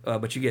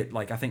 But you get,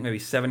 I think maybe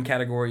 7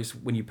 categories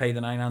when you pay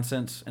the 99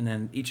 cents, and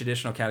then each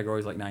additional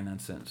category is like 99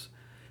 cents.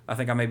 I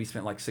think I maybe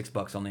spent like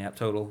 $6 on the app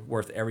total,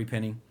 worth every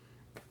penny.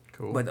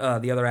 Cool.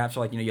 But the other apps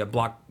are like, you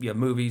have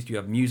movies, you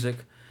have music,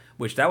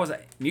 which that was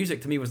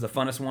music to me was the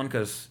funnest one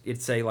because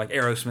it'd say like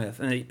Aerosmith,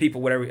 and then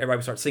everybody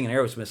would start singing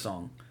Aerosmith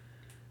song,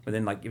 but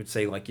then like it would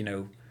say like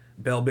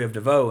Belle Biv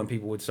DeVoe, and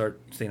people would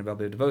start singing a Belle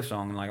Biv DeVoe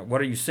song, and like,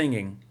 what are you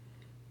singing?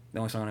 The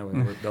only song I know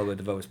was Belle Biv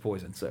DeVoe is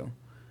Poison, so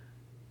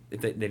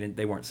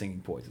they weren't singing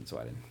Poison, so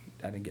I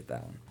didn't get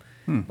that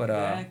one. But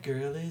that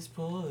girl is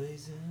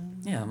poison.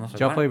 yeah, I'm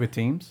Did y'all play with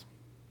teams?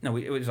 No,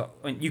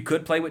 you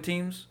could play with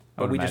teams,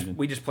 but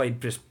we just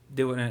played just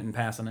doing it and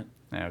passing it.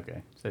 Yeah,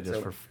 okay.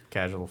 So for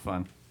casual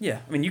fun. Yeah,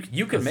 I mean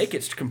you could make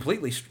it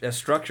completely as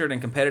structured and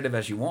competitive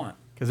as you want.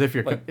 Because if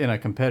you're in a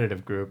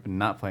competitive group and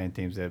not playing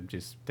teams, they'd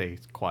just stay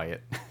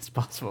quiet as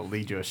possible,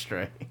 lead you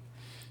astray.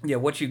 Yeah,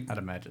 I'd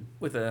imagine.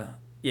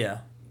 Yeah,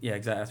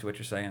 exactly. That's what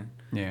you're saying.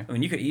 Yeah. I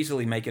mean, you could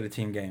easily make it a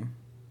team game.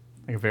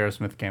 Like if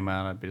Aerosmith came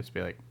out, I'd just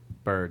be like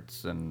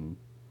birds and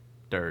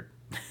dirt.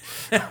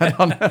 I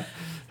don't know.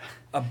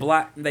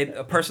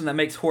 A person that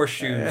makes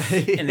horseshoes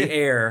in the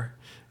air.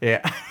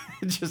 Yeah.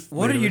 Just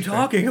what are you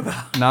talking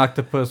about? An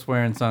octopus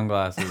wearing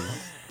sunglasses.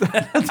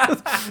 They're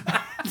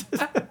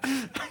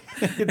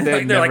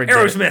like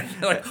Aerosmith.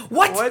 They're like,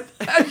 what?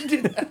 How'd you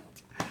do that?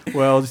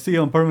 Well, you see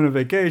on Permanent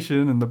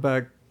Vacation in the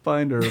back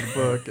binder of the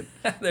book.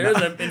 There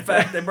is in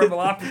fact, a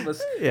purple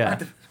octopus.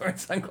 Yeah. Wearing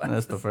sunglasses.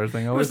 That's the first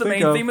thing I It always was the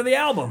think main theme of the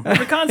album,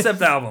 the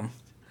concept album.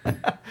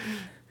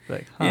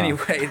 Like,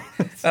 Anyway,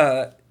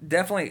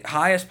 definitely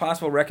highest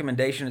possible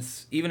recommendation.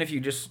 It's even if you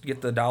just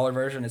get the $1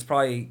 version, it's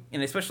probably,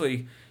 and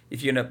especially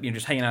if you end up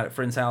just hanging out at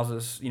friends'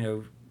 houses,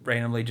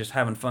 randomly just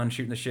having fun,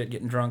 shooting the shit,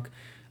 getting drunk.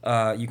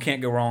 You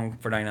can't go wrong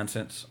for 99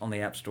 cents on the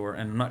App Store.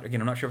 And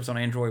I'm not sure if it's on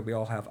Android. We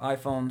all have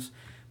iPhones,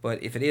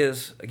 but if it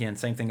is, again,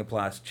 same thing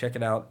applies. Check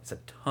it out. It's a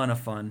ton of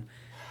fun.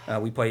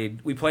 We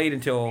played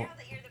until.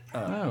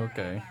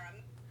 Okay.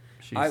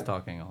 She's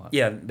talking a lot.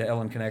 Yeah, the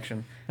Ellen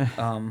connection.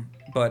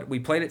 But we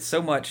played it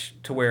so much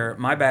to where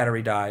my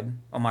battery died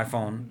on my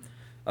phone.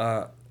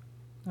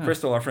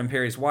 Crystal, our friend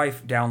Perry's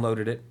wife,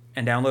 downloaded it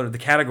and downloaded the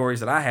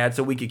categories that I had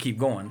so we could keep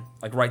going,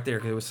 like right there,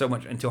 because it was so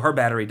much until her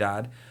battery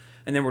died.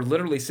 And then we're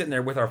literally sitting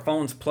there with our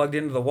phones plugged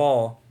into the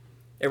wall.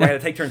 Everybody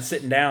had to take turns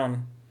sitting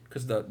down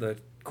because the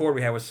cord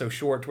we had was so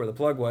short to where the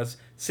plug was,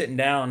 sitting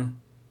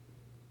down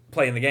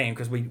playing the game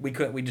because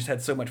we just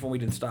had so much fun we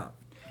didn't stop.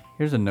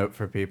 Here's a note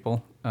for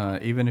people.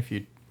 Even if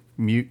you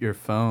mute your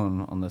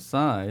phone on the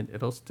side,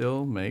 it'll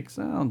still make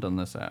sound on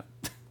this app.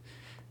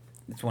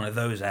 It's one of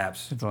those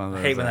apps. It's one of those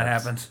I hate when that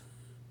apps. happens.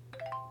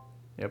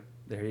 Yep.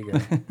 There you go.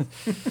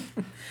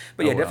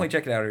 But yeah, definitely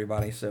check it out,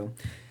 everybody. So,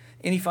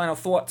 any final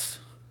thoughts?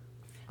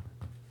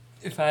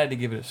 If I had to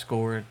give it a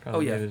score, I'd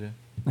probably give it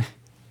a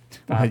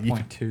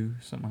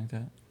 5.2, something like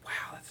that.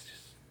 Wow,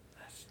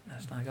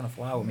 that's not gonna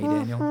fly with me,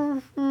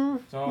 Daniel.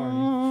 Sorry.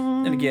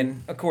 And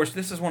again, of course,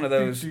 this is one of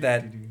those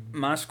that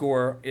my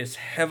score is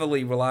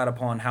heavily relied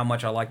upon how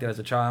much I liked it as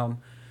a child.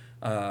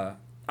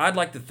 I'd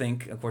like to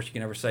think, of course, you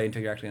can never say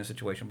until you're actually in a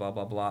situation, blah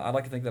blah blah. I'd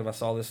like to think that if I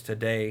saw this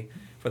today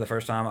for the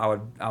first time,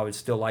 I would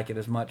still like it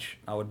as much.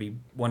 I would be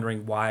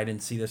wondering why I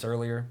didn't see this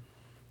earlier.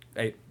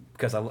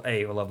 Because I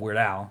love Weird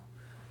Al.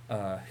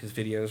 His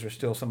videos are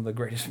still some of the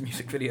greatest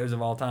music videos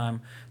of all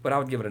time. But I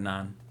would give it a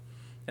 9.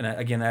 And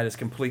again, that is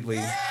completely,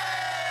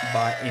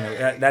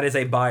 that is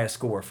a biased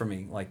score for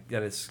me. Like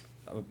that is,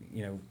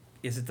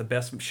 is it the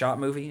best shot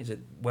movie? Is it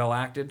well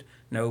acted?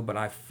 No, but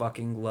I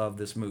fucking love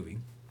this movie.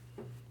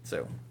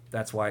 So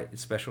that's why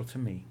it's special to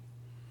me.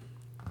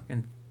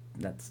 And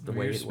that's the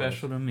way it was. You're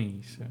special to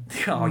me, so.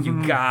 Oh,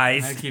 you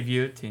guys. I give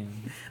you a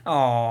 10.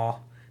 Oh,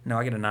 no,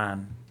 I get a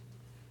 9.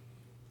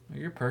 Well,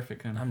 you're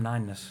perfect, honey. I'm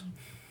 9ness.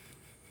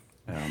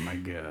 Oh my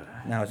god.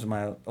 Now it's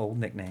my old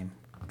nickname.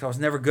 I was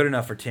never good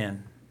enough for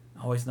 10.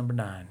 Always number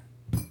 9.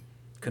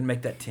 Couldn't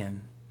make that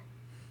 10.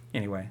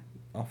 Anyway,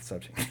 off the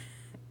subject.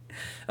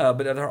 But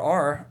there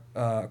are,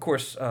 of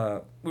course,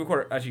 we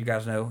record, as you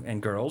guys know,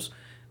 and girls,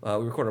 we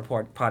record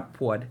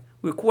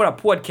we record our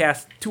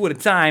podcast 2 at a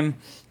time.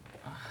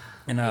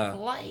 And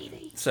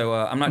so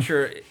I'm not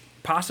sure.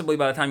 Possibly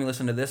by the time you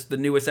listen to this, the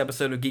newest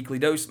episode of Geekly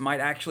Dose might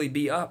actually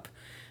be up.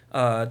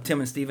 Tim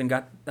and Steven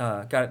got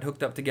it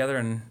hooked up together,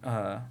 and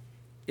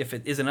if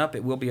it isn't up,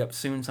 it will be up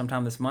soon,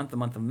 sometime this month, the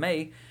month of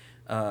May.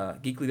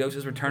 Geekly Dose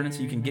is returning,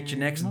 so you can get your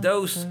next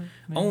dose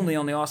only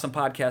on the Awesome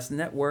Podcast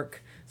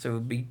Network. So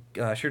be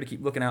sure to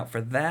keep looking out for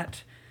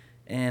that.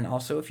 And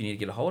also, if you need to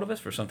get a hold of us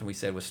for something we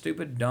said was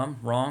stupid, dumb,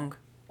 wrong,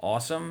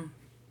 awesome,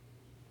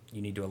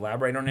 you need to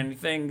elaborate on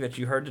anything that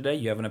you heard today,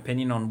 you have an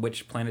opinion on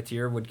which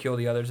Planeteer would kill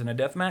the others in a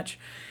death match,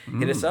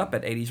 hit us up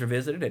at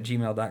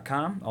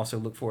 80srevisited@gmail.com. Also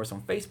look for us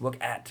on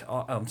Facebook at,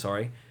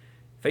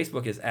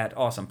 Facebook is at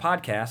Awesome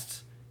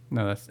Podcasts.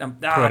 No, that's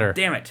Twitter.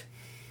 Damn it.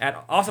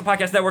 At Awesome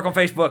Podcast Network on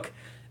Facebook.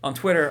 On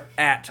Twitter,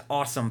 at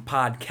Awesome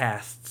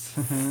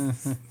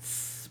Podcasts.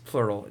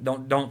 Plural.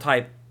 Don't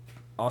type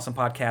Awesome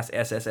Podcast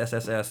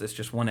SSSSS. It's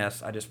just one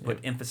S. I just put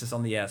emphasis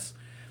on the S,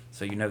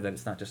 so you know that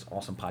it's not just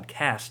Awesome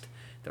Podcast.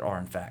 There are,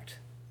 in fact,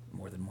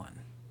 more than one.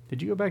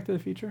 Did you go back to the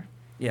feature?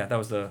 Yeah, that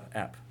was the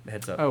app, the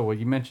heads up. Oh, well,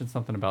 you mentioned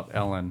something about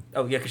Ellen.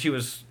 Oh, yeah, because she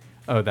was...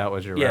 Oh, that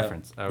was your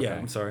reference. Okay. Yeah,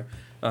 I'm sorry.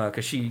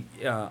 Because she,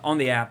 on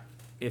the app,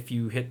 if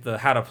you hit the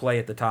how to play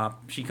at the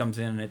top, she comes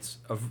in and it's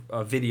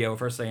a video of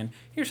her saying,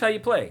 "Here's how you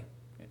play,"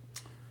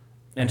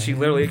 and she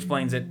literally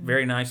explains it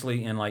very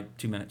nicely in like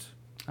 2 minutes.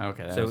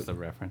 Okay, that's the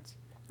reference.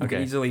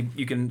 Okay,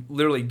 you can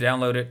literally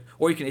download it,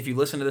 or you can, if you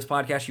listen to this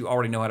podcast, you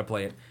already know how to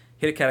play it.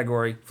 Hit a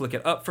category, flick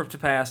it up to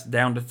pass,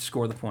 down to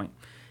score the point.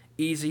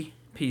 Easy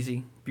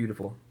peasy,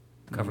 beautiful.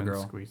 Cover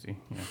girl. Squeezy.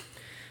 Yeah.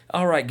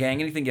 All right,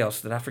 gang. Anything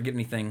else? Did I forget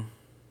anything?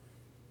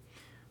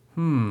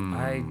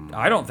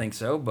 I don't think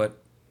so,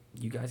 but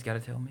you guys got to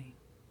tell me.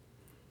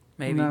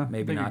 Maybe, no,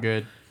 maybe not. You're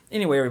good.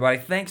 Anyway, everybody,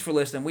 thanks for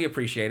listening. We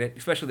appreciate it,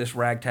 especially this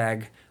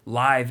ragtag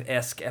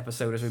live-esque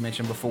episode, as we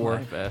mentioned before.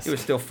 Live-esque. It was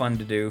still fun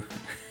to do.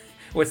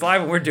 Well, it's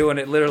live and we're doing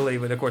it literally,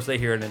 but of course they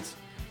hear it and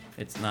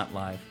it's not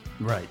live.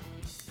 Right.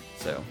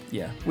 So,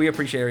 yeah, we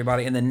appreciate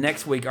everybody. And then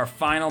next week, our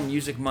final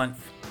Music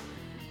Month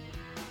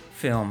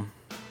film,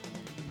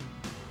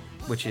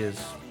 which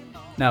is...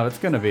 Now, it's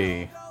going to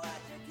be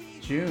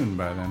June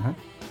by then, huh?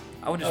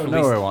 I would just no,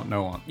 release... no,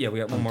 it won't. Yeah, we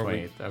got one more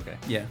week. Okay.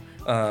 Yeah.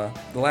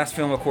 The last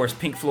film, of course,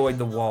 Pink Floyd,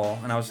 The Wall.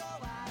 And I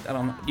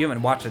don't know, you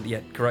haven't watched it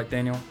yet, correct,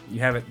 Daniel? You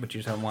have it, but you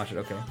just haven't watched it.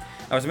 Okay.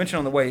 I was mentioning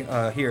on the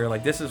way here,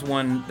 like, this is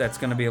one that's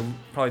going to be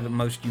probably the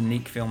most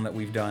unique film that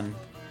we've done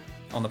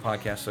on the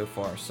podcast so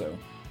far. So,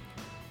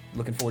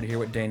 looking forward to hear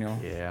what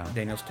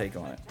Daniel's take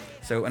on it.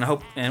 So,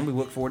 and we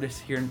look forward to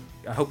hearing.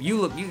 I hope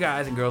you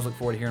guys and girls look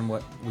forward to hearing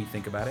what we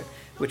think about it,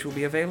 which will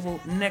be available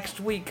next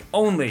week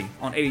only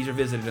on 80s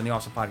Revisited on the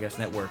Awesome Podcast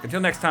Network.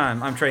 Until next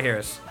time, I'm Trey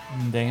Harris.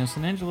 I'm Daniel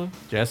Sanangelo.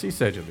 Jesse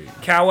Sedgley.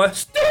 Kawa,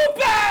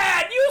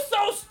 stupid! You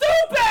so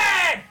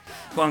stupid!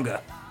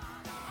 Bunga.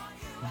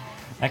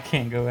 I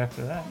can't go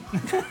after that.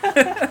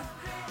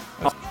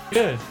 That's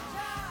good.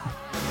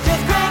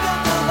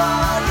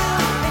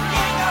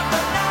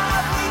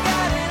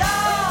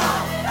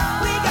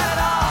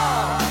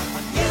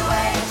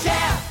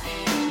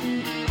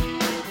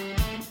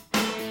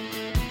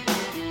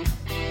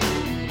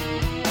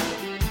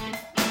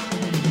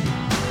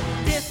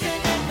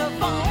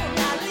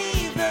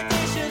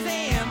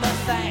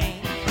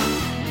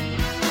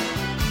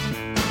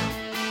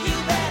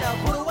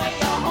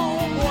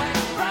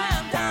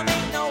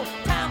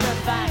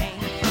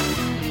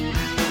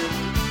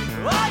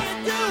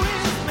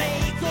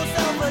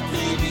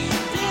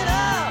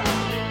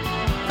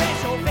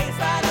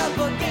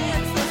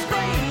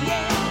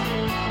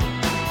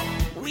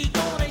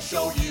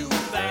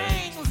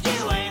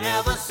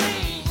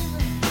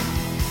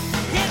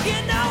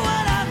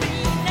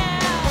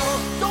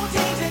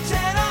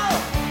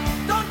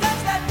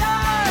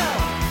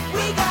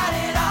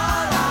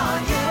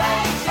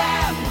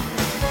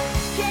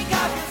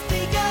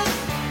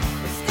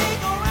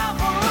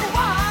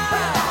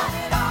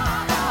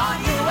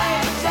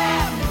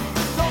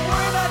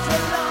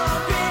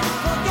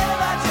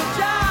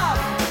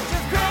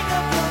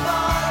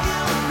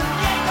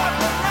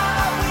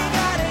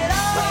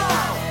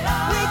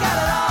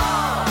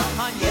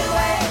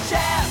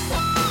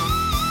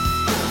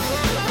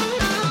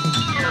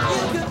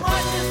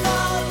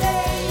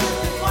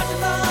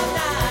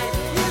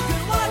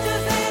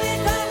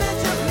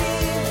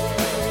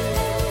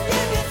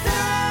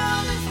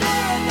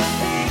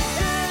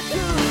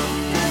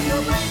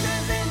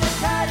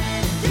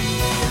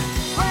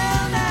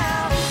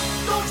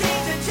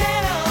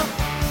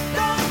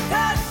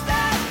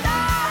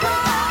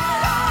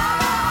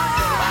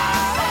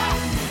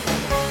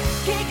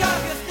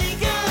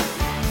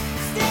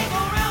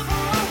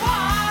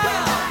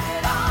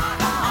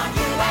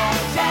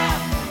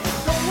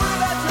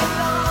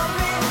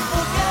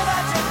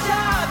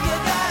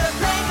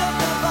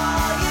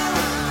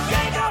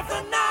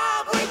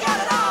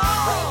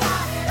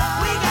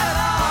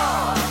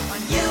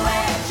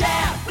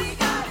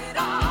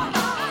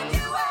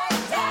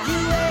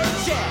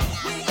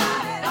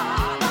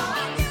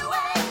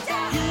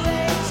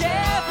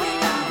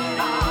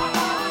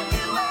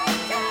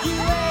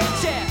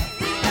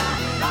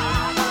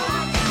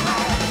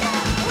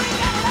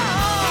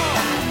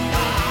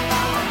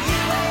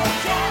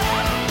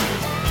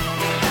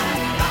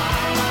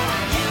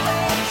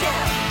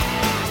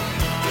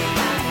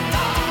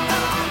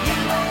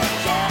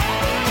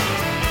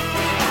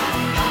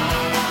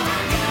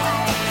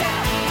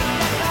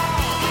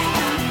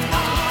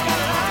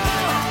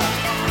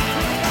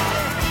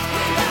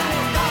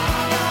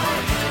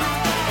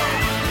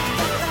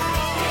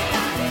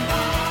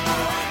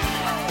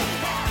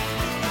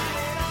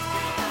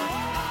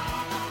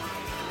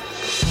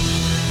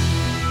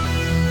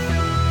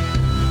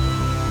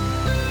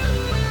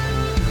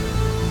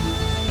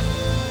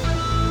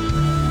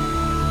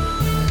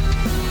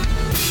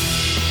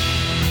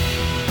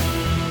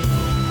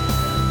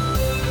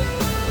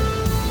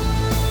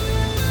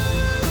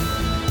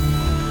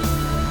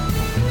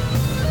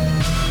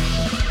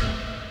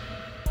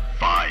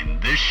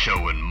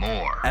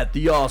 At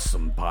the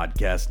Awesome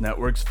Podcast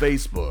Network's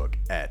Facebook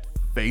at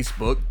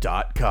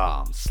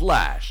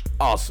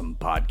facebook.com/Awesome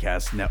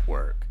Podcast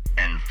Network.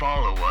 And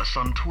follow us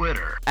on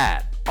Twitter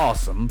at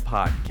Awesome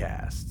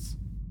Podcasts.